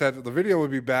video. Like I said, the video will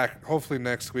be back hopefully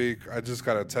next week. I just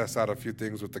got to test out a few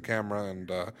things with the camera, and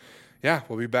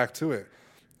we'll be back to it.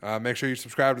 Make sure you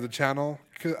subscribe to the channel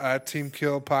at Team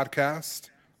Kill Podcast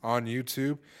on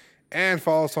YouTube, and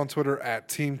follow us on Twitter at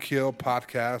Team Kill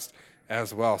Podcast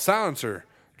as well. Silencer,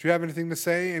 do you have anything to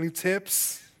say? Any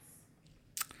tips?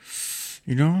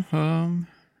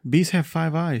 Bees have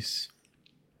 5 eyes.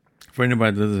 For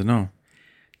anybody that doesn't know,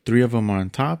 3 of them are on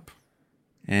top,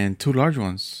 and 2 large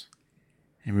ones.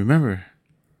 And remember,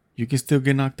 you can still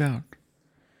get knocked out.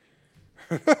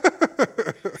 Fucking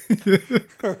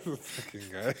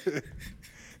guy.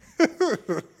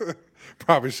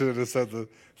 Probably should have said the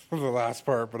last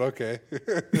part, but okay.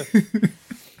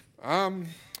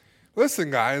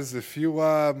 Listen, guys, if you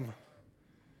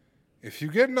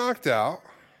get knocked out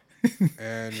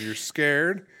and you're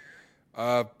scared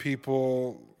of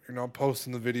people,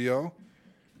 posting the video,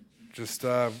 just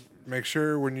make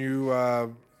sure when you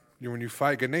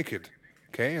fight, get naked,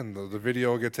 okay? And the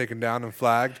video will get taken down and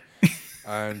flagged.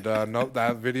 And no,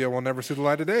 that video will never see the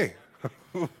light of day.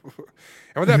 And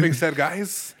with that being said,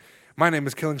 guys, my name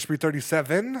is Killing Spree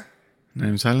 37.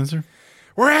 Name's Silencer.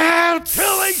 We're out!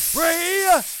 Killing Spree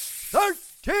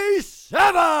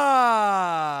 37!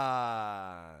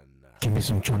 Give me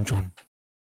some chon chon.